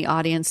everybody in the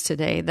audience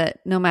today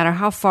that no matter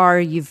how far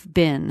you've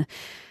been,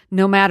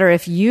 no matter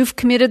if you've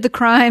committed the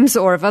crimes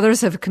or if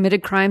others have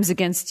committed crimes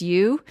against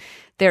you,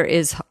 there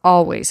is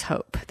always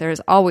hope. There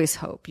is always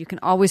hope. You can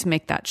always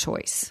make that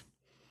choice.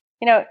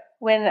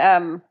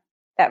 When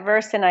that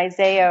verse in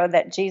Isaiah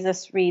that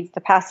Jesus reads,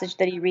 the passage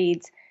that he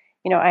reads,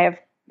 I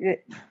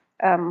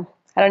don't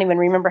even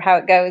remember how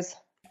it goes.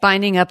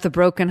 Binding up the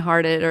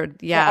brokenhearted,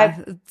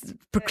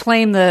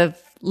 proclaim the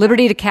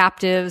liberty to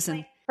captives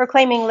and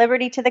proclaiming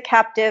liberty to the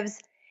captives.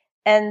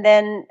 And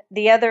then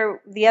the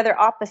other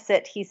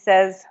opposite, he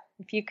says,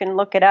 if you can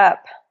look it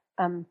up,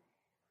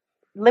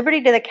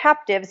 liberty to the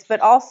captives, but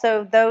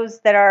also those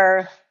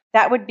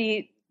that would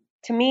be,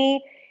 to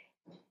me,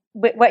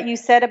 what you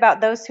said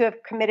about those who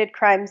have committed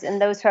crimes and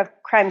those who have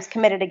crimes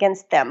committed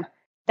against them.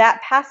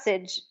 That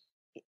passage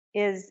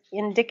is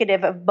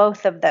indicative of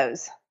both of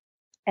those.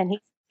 And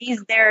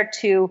he's there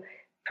to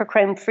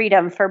proclaim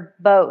freedom for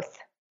both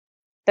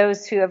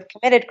those who have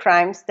committed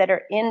crimes that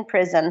are in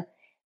prison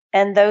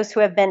and those who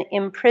have been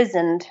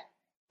imprisoned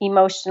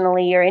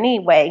emotionally or any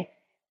way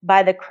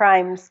by the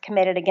crimes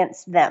committed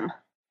against them.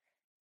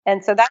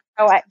 And so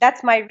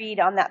that's my read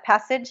on that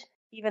passage,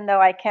 even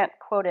though I can't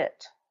quote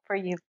it for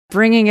you.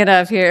 Bringing it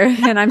up here,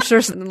 and I'm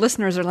sure some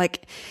listeners are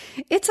like,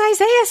 it's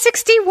Isaiah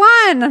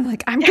 61. I'm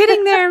like, I'm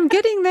getting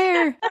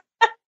there.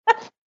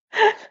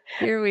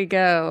 Here we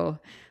go.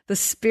 The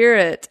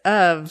Spirit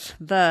of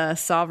the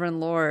Sovereign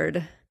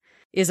Lord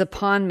is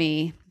upon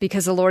me,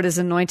 because the Lord has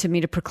anointed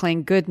me to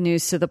proclaim good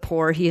news to the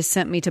poor. He has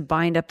sent me to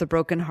bind up the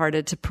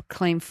brokenhearted, to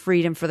proclaim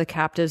freedom for the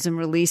captives and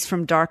release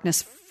from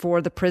darkness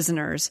for the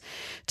prisoners,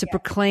 to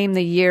proclaim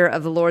the year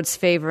of the Lord's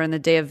favor and the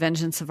day of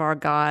vengeance of our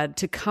God,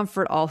 to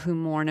comfort all who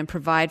mourn and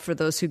provide for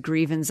those who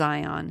grieve in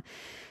Zion,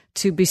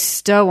 to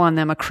bestow on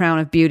them a crown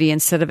of beauty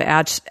instead of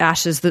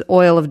ashes, the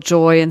oil of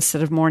joy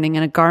instead of mourning,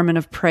 and a garment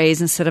of praise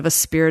instead of a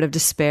spirit of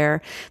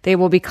despair. They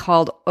will be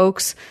called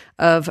oaks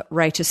of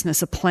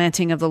righteousness, a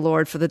planting of the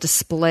Lord for the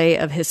display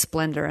of his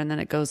splendor. And then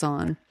it goes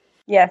on.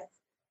 Yes.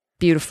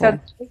 Beautiful.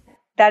 So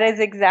that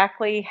is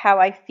exactly how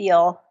I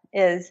feel,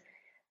 is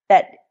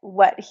that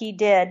what he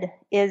did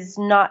is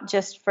not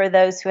just for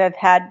those who have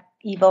had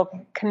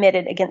evil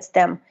committed against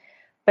them,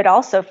 but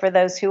also for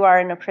those who are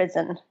in a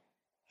prison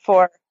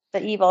for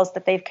the evils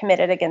that they've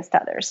committed against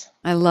others.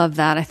 I love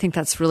that. I think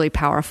that's really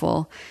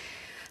powerful.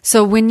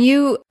 So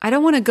I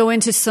don't want to go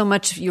into so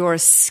much your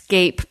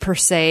escape per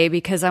se,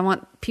 because I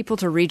want people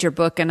to read your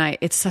book, and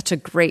it's such a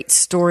great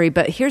story.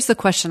 But here's the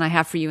question I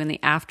have for you in the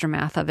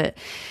aftermath of it.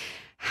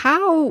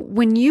 How,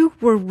 when you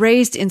were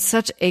raised in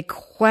such a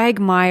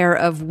quagmire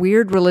of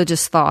weird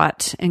religious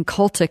thought and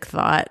cultic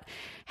thought,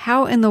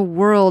 how in the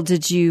world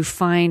did you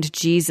find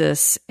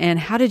Jesus, and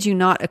how did you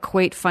not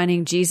equate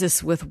finding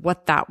Jesus with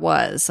what that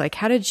was? Like,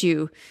 how did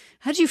you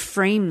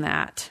frame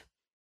that?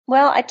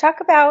 Well, I talk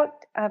about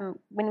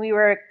when we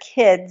were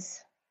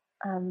kids,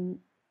 in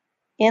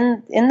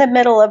the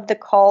middle of the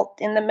cult,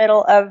 in the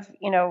middle of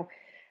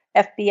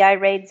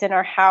FBI raids in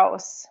our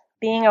house,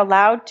 being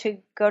allowed to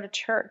go to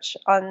church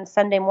on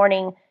Sunday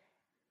morning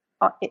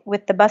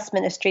with the bus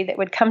ministry that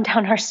would come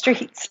down our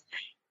streets,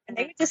 and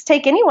they would just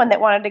take anyone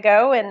that wanted to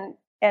go, and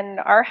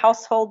our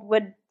household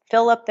would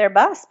fill up their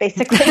bus,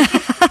 basically.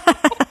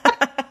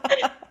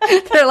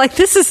 They're like,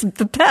 this is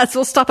the best.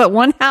 We'll stop at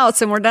one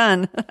house and we're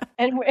done.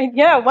 And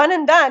one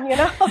and done,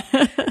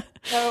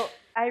 So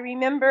I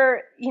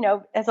remember,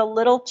 as a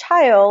little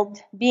child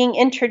being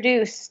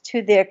introduced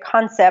to the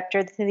concept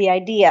or to the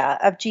idea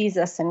of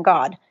Jesus and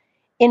God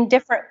in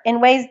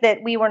ways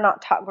that we were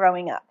not taught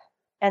growing up.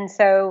 And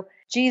so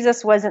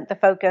Jesus wasn't the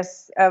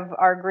focus of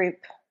our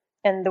group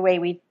and the way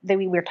we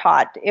were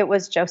taught. It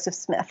was Joseph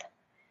Smith.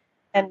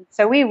 And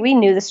so we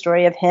knew the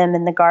story of him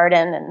in the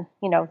garden and,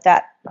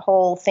 that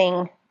whole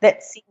thing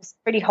that seems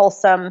pretty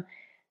wholesome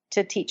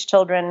to teach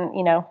children,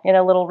 in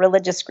a little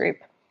religious group.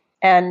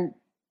 And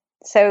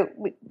so,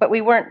 but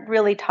we weren't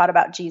really taught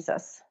about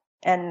Jesus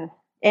and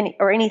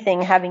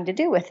anything having to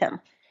do with him.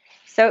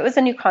 So it was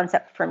a new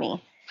concept for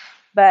me.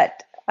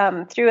 But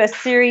through a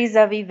series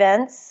of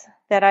events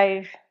that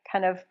I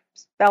kind of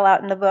spell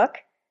out in the book,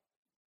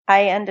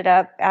 I ended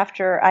up,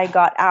 after I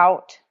got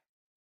out,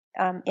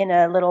 in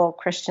a little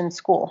Christian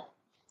school,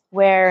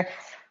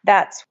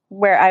 that's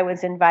where I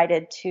was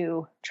invited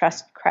to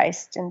trust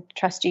Christ and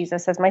trust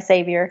Jesus as my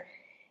Savior,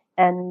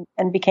 and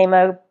became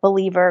a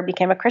believer,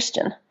 became a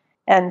Christian.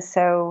 And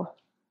so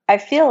I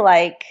feel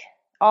like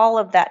all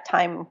of that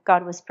time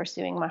God was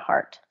pursuing my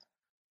heart,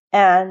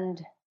 and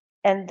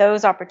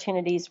those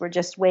opportunities were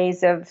just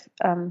ways of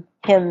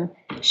him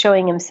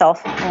showing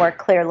himself more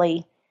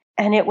clearly.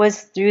 And it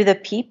was through the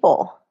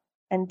people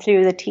and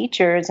through the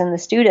teachers and the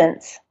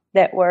students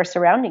that were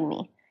surrounding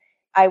me.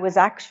 I was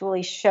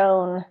actually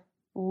shown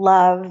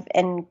love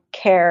and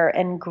care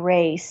and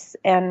grace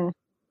and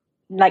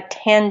like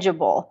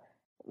tangible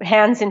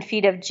hands and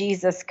feet of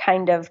Jesus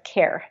kind of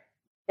care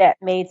that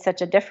made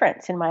such a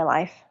difference in my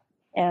life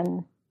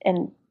and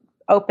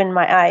opened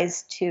my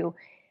eyes to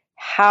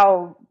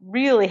how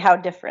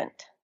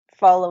different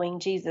following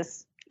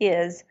Jesus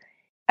is,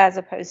 as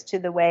opposed to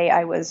the way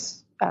I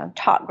was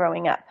taught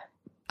growing up.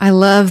 I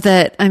love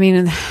that. I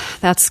mean,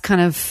 that's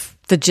kind of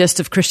the gist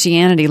of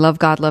Christianity, love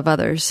God, love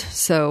others.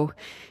 So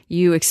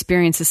you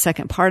experience the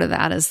second part of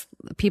that as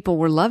people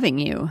were loving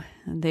you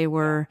and they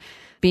were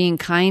being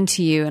kind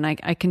to you. And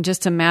I can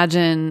just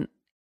imagine,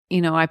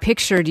 I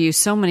pictured you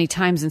so many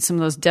times in some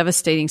of those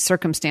devastating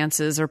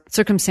circumstances or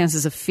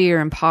circumstances of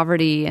fear and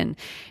poverty and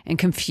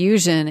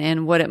confusion,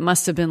 and what it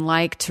must have been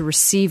like to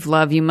receive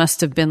love. You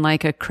must have been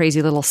like a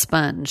crazy little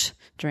sponge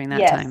during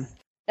that time.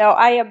 No,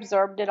 I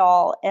absorbed it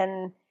all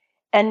and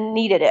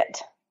needed it.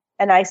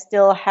 And I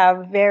still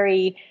have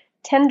very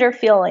tender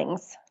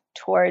feelings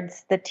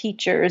towards the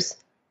teachers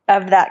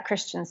of that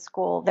Christian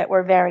school that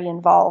were very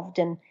involved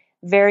and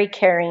very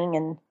caring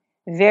and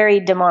very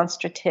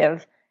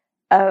demonstrative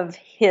of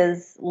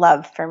his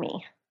love for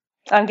me.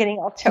 I'm getting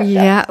all choked up.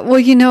 Yeah.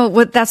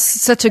 Well, that's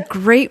such a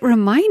great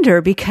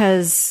reminder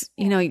because,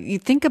 you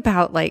think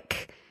about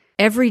like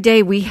every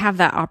day we have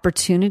that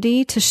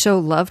opportunity to show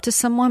love to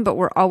someone, but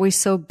we're always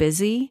so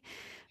busy.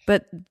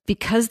 But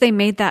because they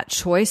made that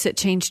choice, it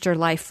changed your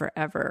life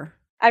forever.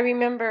 I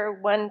remember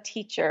one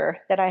teacher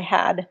that I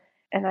had,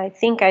 and I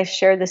think I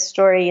share this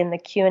story in the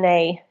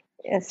Q&A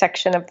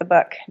section of the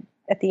book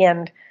at the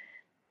end.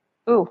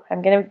 Ooh,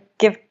 I'm going to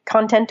give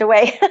content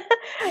away.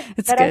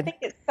 But good. I think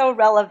it's so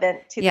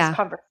relevant to this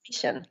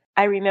conversation.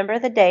 I remember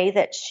the day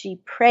that she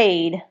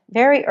prayed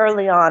very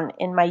early on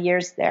in my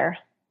years there.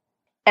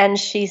 And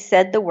she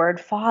said the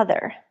word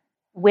Father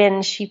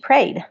when she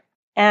prayed.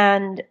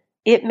 And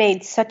it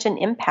made such an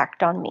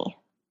impact on me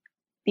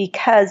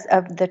because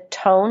of the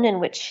tone in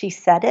which she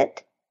said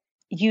it.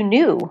 You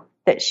knew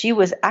that she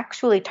was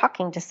actually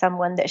talking to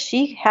someone that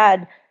she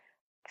had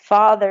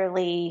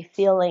fatherly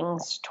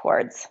feelings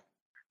towards.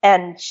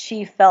 And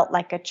she felt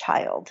like a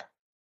child.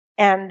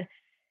 And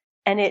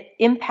it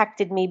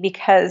impacted me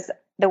because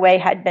the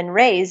way I'd been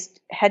raised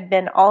had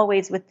been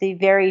always with the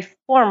very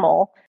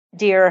formal,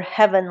 dear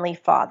Heavenly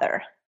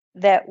Father,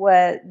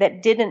 that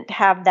didn't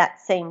have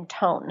that same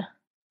tone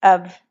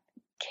of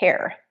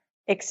care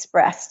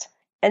expressed.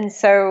 And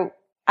so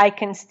I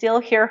can still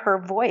hear her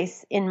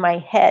voice in my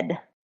head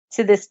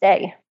to this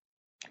day.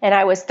 And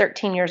I was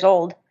 13 years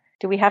old.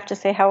 Do we have to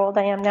say how old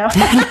I am now?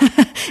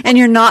 And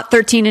you're not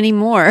 13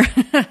 anymore.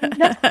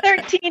 Not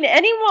 13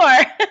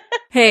 anymore.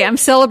 Hey, I'm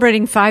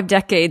celebrating 5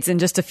 decades in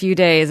just a few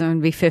days. I'm going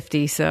to be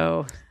 50,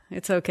 so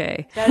it's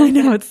okay. I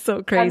know, it's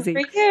so crazy.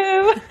 For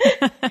you.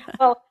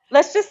 Well,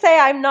 let's just say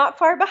I'm not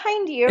far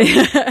behind you.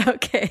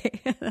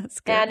 Okay, that's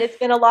good. And it's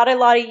been a lot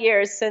of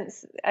years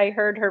since I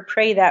heard her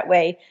pray that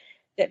way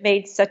that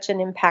made such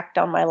an impact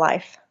on my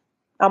life,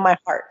 on my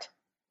heart.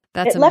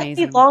 That's amazing. It left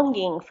me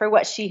longing for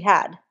what she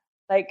had.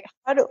 Like,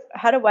 how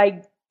do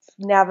I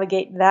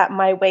navigate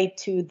my way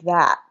to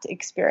that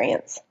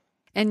experience?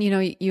 And,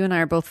 you and I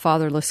are both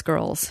fatherless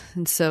girls.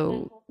 And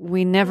so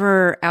we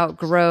never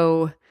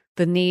outgrow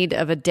the need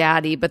of a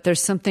daddy, but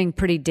there's something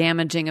pretty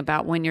damaging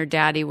about when your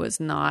daddy was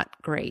not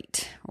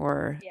great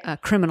or a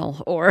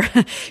criminal or,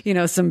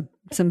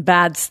 some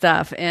bad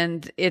stuff.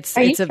 And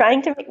Are you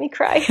trying to make me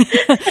cry?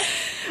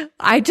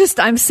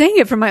 I'm saying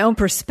it from my own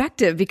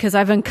perspective because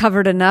I've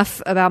uncovered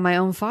enough about my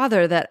own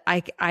father that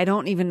I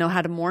don't even know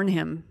how to mourn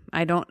him.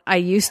 I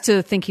used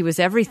to think he was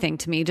everything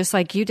to me, just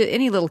like you did.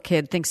 Any little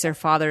kid thinks their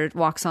father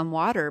walks on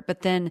water,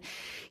 but then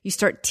you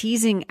start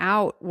teasing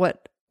out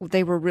what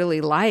they were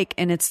really like.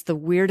 And it's the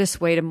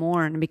weirdest way to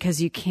mourn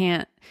because you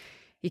can't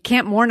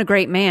mourn a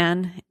great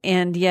man.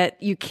 And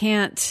yet you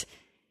can't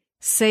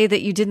say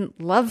that you didn't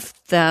love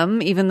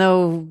them, even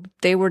though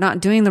they were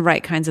not doing the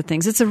right kinds of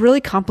things. It's a really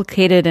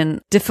complicated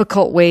and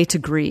difficult way to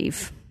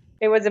grieve.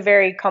 It was a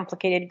very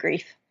complicated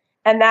grief.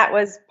 And that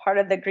was part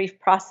of the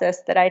grief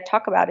process that I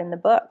talk about in the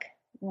book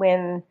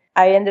when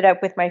I ended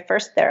up with my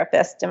first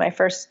therapist and my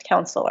first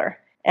counselor.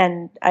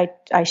 And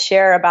I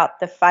share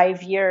about the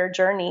 5-year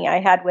journey I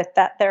had with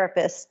that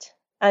therapist,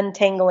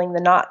 untangling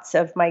the knots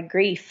of my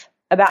grief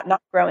about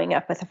not growing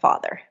up with a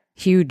father.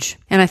 Huge.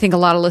 And I think a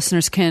lot of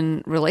listeners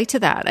can relate to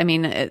that. I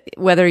mean,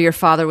 whether your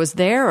father was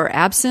there or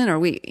absent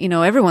or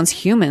everyone's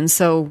human.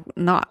 So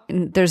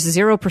there's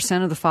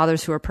 0% of the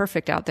fathers who are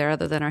perfect out there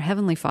other than our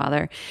Heavenly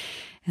Father.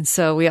 And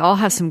so we all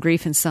have some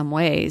grief in some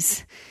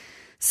ways.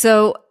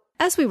 So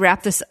as we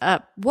wrap this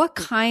up, what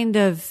kind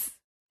of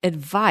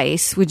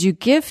advice would you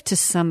give to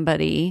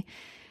somebody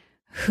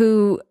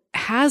who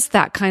has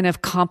that kind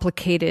of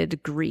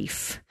complicated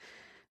grief?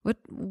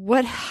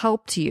 What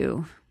helped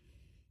you?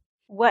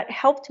 What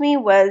helped me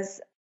was,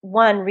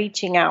 one,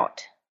 reaching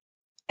out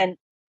and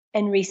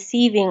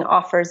receiving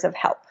offers of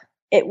help.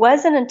 It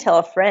wasn't until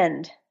a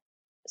friend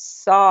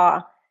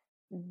saw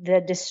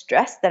the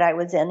distress that I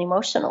was in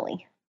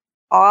emotionally,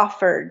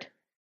 offered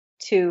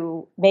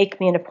to make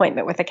me an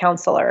appointment with a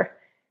counselor,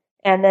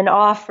 and then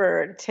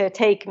offered to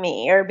take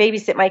me or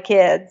babysit my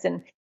kids.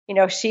 And,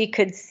 she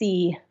could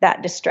see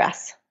that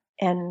distress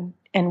and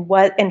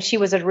she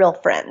was a real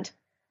friend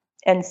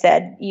and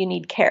said, you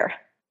need care.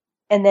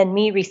 And then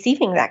me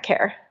receiving that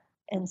care.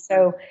 And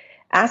so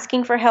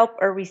asking for help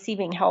or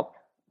receiving help,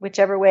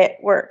 whichever way it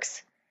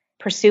works,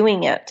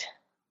 pursuing it,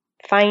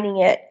 finding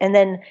it, and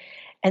then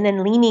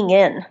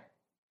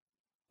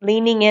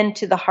leaning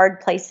into the hard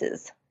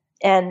places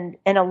and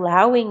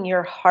allowing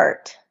your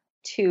heart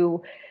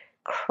to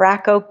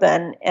crack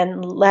open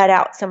and let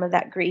out some of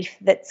that grief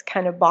that's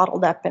kind of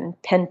bottled up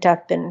and pent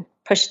up and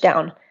pushed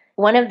down.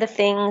 One of the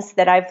things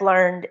that I've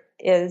learned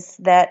is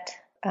that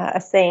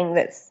a saying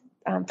that's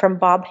from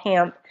Bob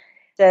Hamp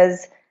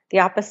says, the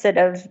opposite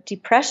of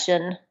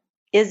depression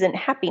isn't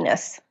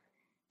happiness.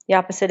 The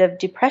opposite of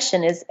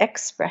depression is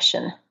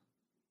expression.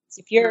 So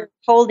if you're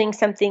holding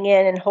something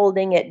in and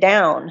holding it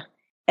down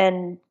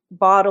and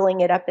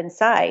bottling it up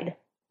inside,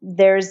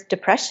 there's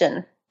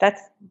depression.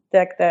 That's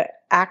the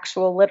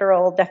actual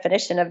literal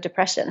definition of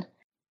depression.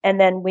 And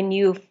then when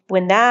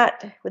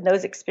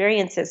those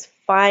experiences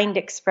find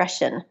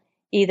expression,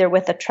 either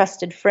with a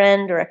trusted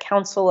friend or a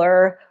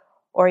counselor,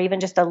 or even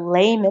just a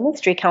lay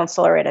ministry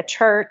counselor at a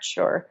church,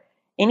 or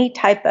any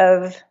type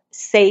of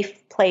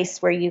safe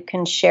place where you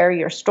can share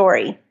your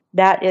story,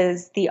 that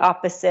is the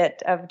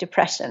opposite of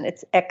depression.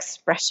 It's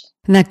expression.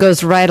 And that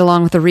goes right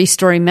along with the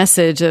Restory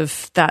message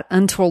of that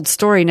untold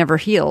story never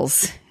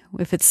heals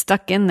if it's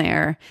stuck in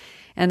there.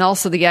 And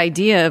also the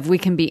idea of we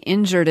can be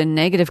injured in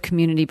negative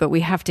community, but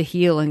we have to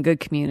heal in good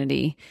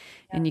community.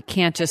 And you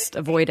can't just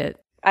avoid it.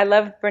 I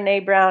love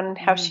Brene Brown,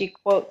 how she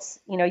quotes,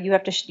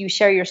 you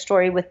share your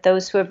story with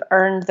those who have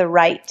earned the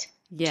right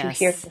to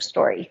hear your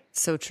story.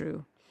 So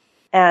true.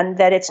 And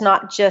that it's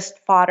not just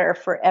fodder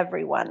for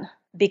everyone,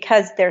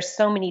 because there's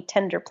so many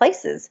tender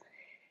places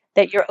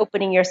that you're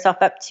opening yourself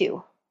up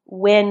to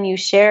when you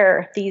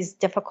share these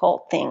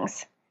difficult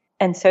things.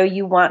 And so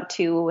you want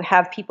to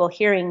have people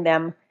hearing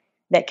them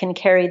that can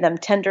carry them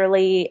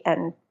tenderly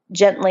and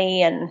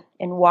gently and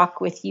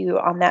walk with you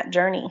on that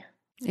journey.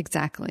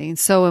 Exactly.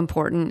 So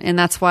important. And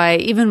that's why,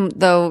 even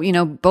though,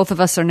 both of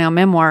us are now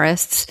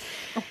memoirists,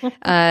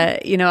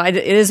 it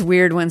is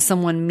weird when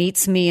someone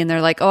meets me and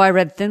they're like, oh, I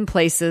read Thin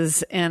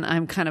Places, and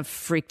I'm kind of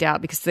freaked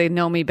out because they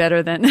know me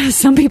better than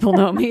some people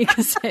know me,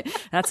 because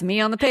that's me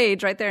on the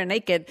page right there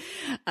naked.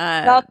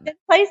 Well, Thin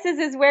Places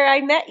is where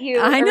I met you.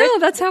 I know.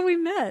 That's how we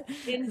met.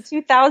 In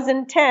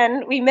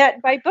 2010, we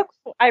met by book.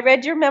 I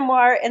read your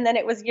memoir, and then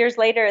it was years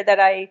later that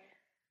I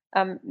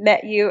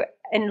met you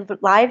in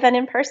live and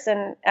in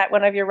person at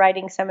one of your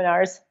writing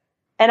seminars.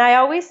 And I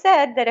always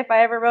said that if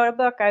I ever wrote a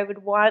book, I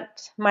would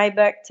want my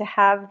book to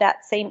have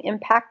that same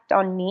impact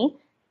on me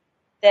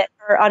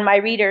or on my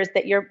readers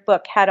that your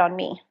book had on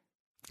me.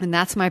 And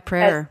that's my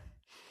prayer.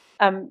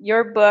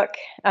 Your book,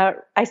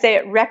 I say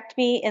it wrecked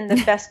me in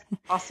the best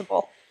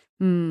possible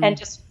and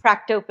just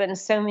cracked open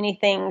so many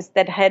things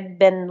that had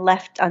been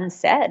left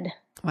unsaid.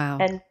 Wow.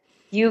 And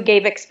you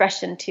gave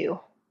expression to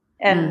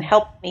and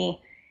helped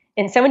me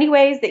in so many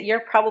ways that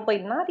you're probably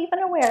not even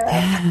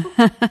aware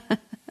of.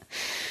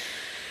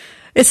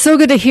 It's so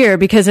good to hear,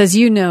 because as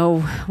you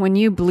know, when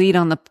you bleed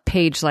on the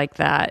page like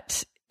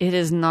that, it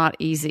is not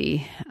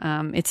easy.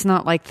 It's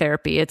not like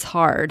therapy. It's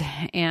hard.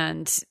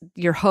 And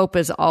your hope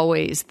is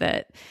always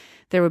that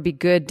there would be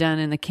good done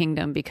in the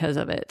kingdom because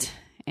of it.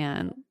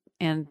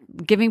 And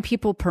giving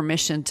people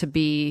permission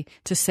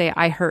to say,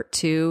 I hurt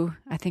too,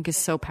 I think is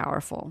so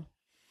powerful.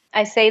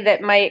 I say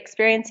that my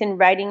experience in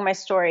writing my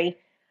story,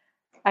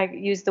 I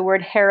use the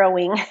word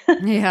harrowing.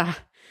 Yeah.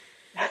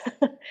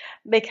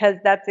 Because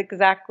that's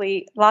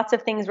exactly, lots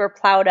of things were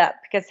plowed up,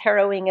 because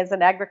harrowing is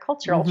an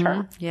agricultural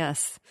term.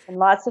 Yes. And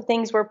lots of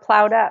things were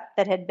plowed up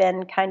that had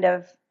been kind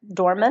of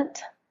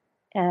dormant,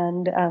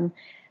 and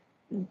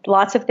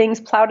lots of things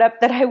plowed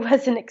up that I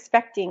wasn't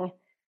expecting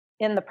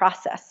in the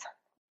process.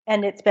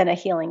 And it's been a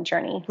healing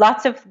journey.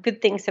 Lots of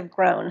good things have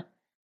grown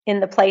in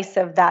the place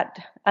of that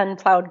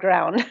unplowed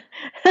ground.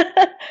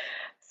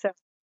 So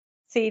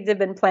seeds have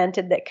been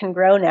planted that can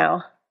grow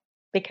now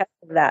because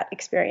of that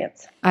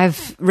experience.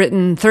 I've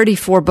written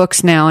 34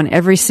 books now, and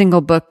every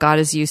single book God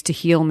has used to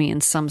heal me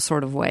in some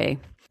sort of way.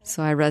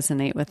 So I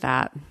resonate with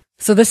that.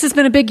 So this has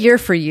been a big year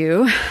for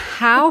you.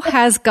 How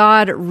has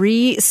God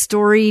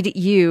restoried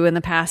you in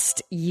the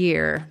past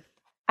year?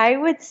 I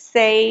would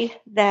say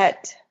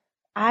that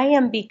I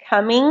am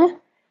becoming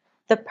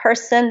the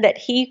person that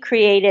He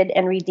created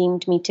and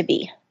redeemed me to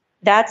be.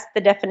 That's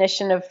the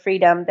definition of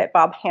freedom that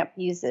Bob Hamp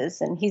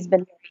uses, and he's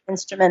been very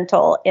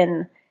instrumental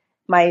in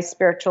my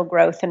spiritual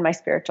growth and my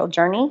spiritual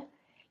journey.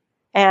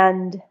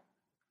 And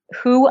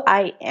who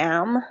I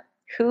am,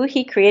 who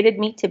He created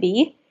me to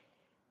be,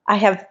 I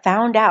have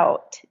found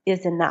out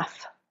is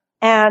enough.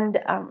 And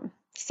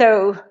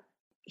so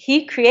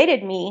He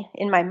created me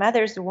in my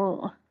mother's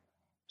womb.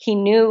 He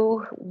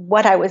knew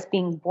what I was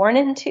being born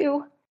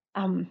into.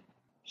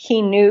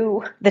 He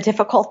knew the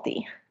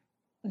difficulty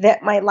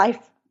that my life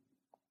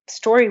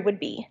story would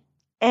be.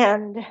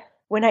 And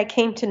when I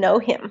came to know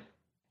Him,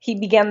 He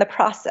began the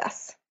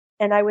process.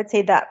 And I would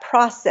say that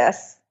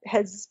process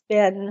has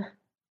been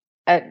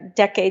a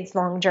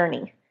decades-long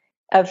journey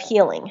of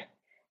healing.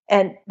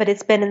 But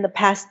it's been in the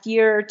past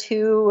year or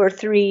 2 or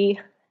 3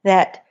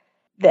 that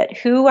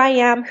who I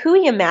am, who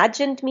He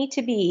imagined me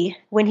to be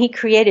when He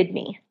created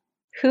me,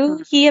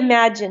 who He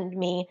imagined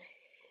me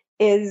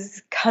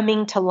is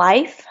coming to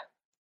life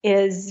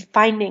is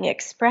finding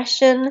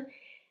expression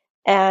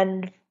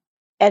and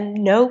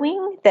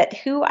knowing that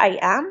who I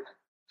am,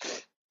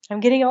 I'm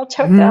getting all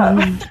choked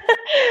up.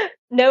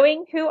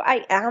 Knowing who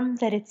I am,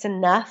 that it's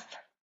enough,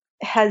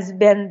 has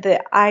been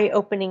the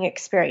eye-opening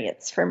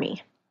experience for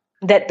me.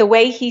 That the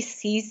way he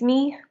sees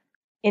me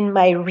in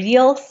my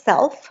real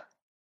self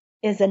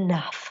is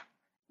enough,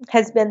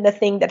 has been the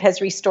thing that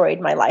has restored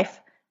my life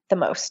the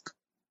most.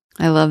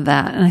 I love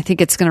that. And I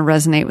think it's going to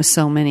resonate with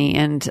so many.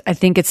 And I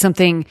think it's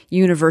something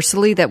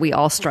universally that we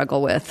all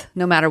struggle with,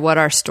 no matter what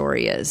our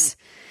story is.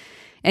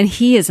 And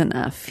he is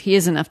enough. He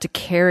is enough to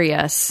carry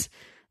us,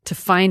 to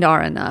find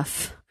our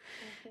enough.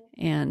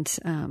 And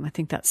I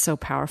think that's so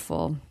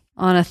powerful.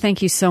 Anna,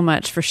 thank you so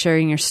much for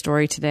sharing your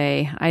story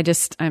today.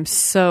 I'm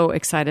so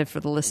excited for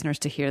the listeners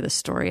to hear this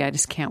story. I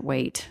just can't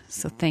wait.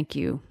 So thank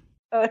you.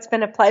 Oh, it's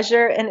been a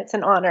pleasure and it's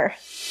an honor.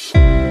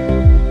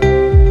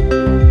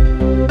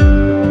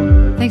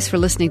 Thanks for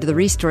listening to the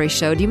Restory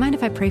Show. Do you mind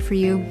if I pray for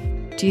you?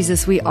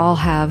 Jesus, we all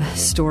have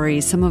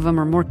stories. Some of them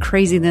are more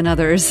crazy than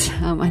others.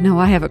 I know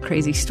I have a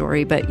crazy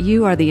story, but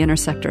you are the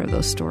intersector of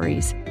those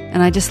stories.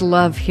 And I just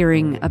love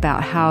hearing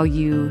about how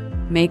you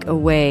make a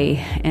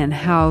way and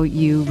how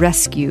you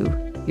rescue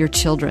your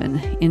children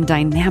in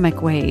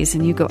dynamic ways,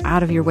 and you go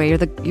out of your way.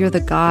 You're the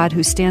God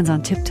who stands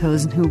on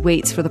tiptoes and who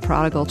waits for the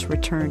prodigal to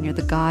return. You're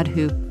the God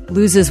who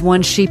loses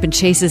one sheep and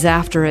chases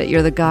after it.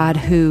 You're the God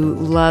who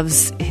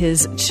loves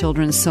his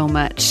children so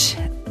much,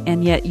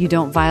 and yet you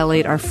don't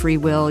violate our free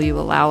will. You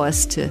allow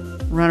us to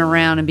run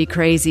around and be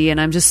crazy,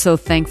 and I'm just so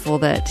thankful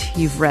that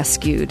you've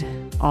rescued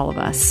all of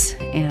us,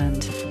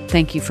 and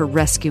thank you for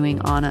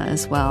rescuing Anna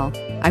as well.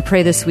 I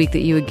pray this week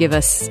that you would give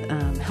us,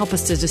 help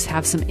us to just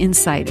have some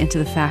insight into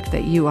the fact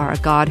that you are a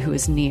God who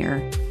is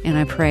near. And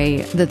I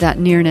pray that that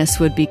nearness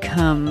would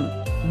become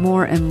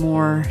more and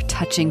more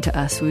touching to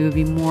us. We would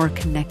be more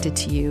connected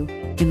to you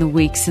in the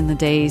weeks and the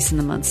days and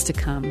the months to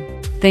come.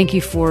 Thank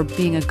you for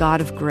being a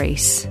God of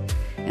grace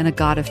and a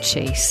God of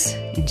chase.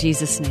 In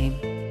Jesus' name,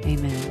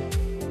 amen.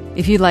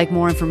 If you'd like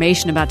more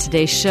information about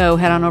today's show,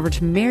 head on over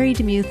to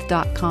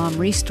marydemuth.com,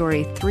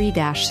 Restory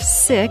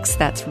 3-6.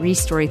 That's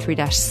Restory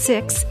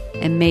 3-6.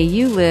 And may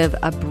you live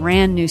a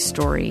brand new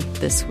story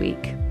this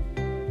week.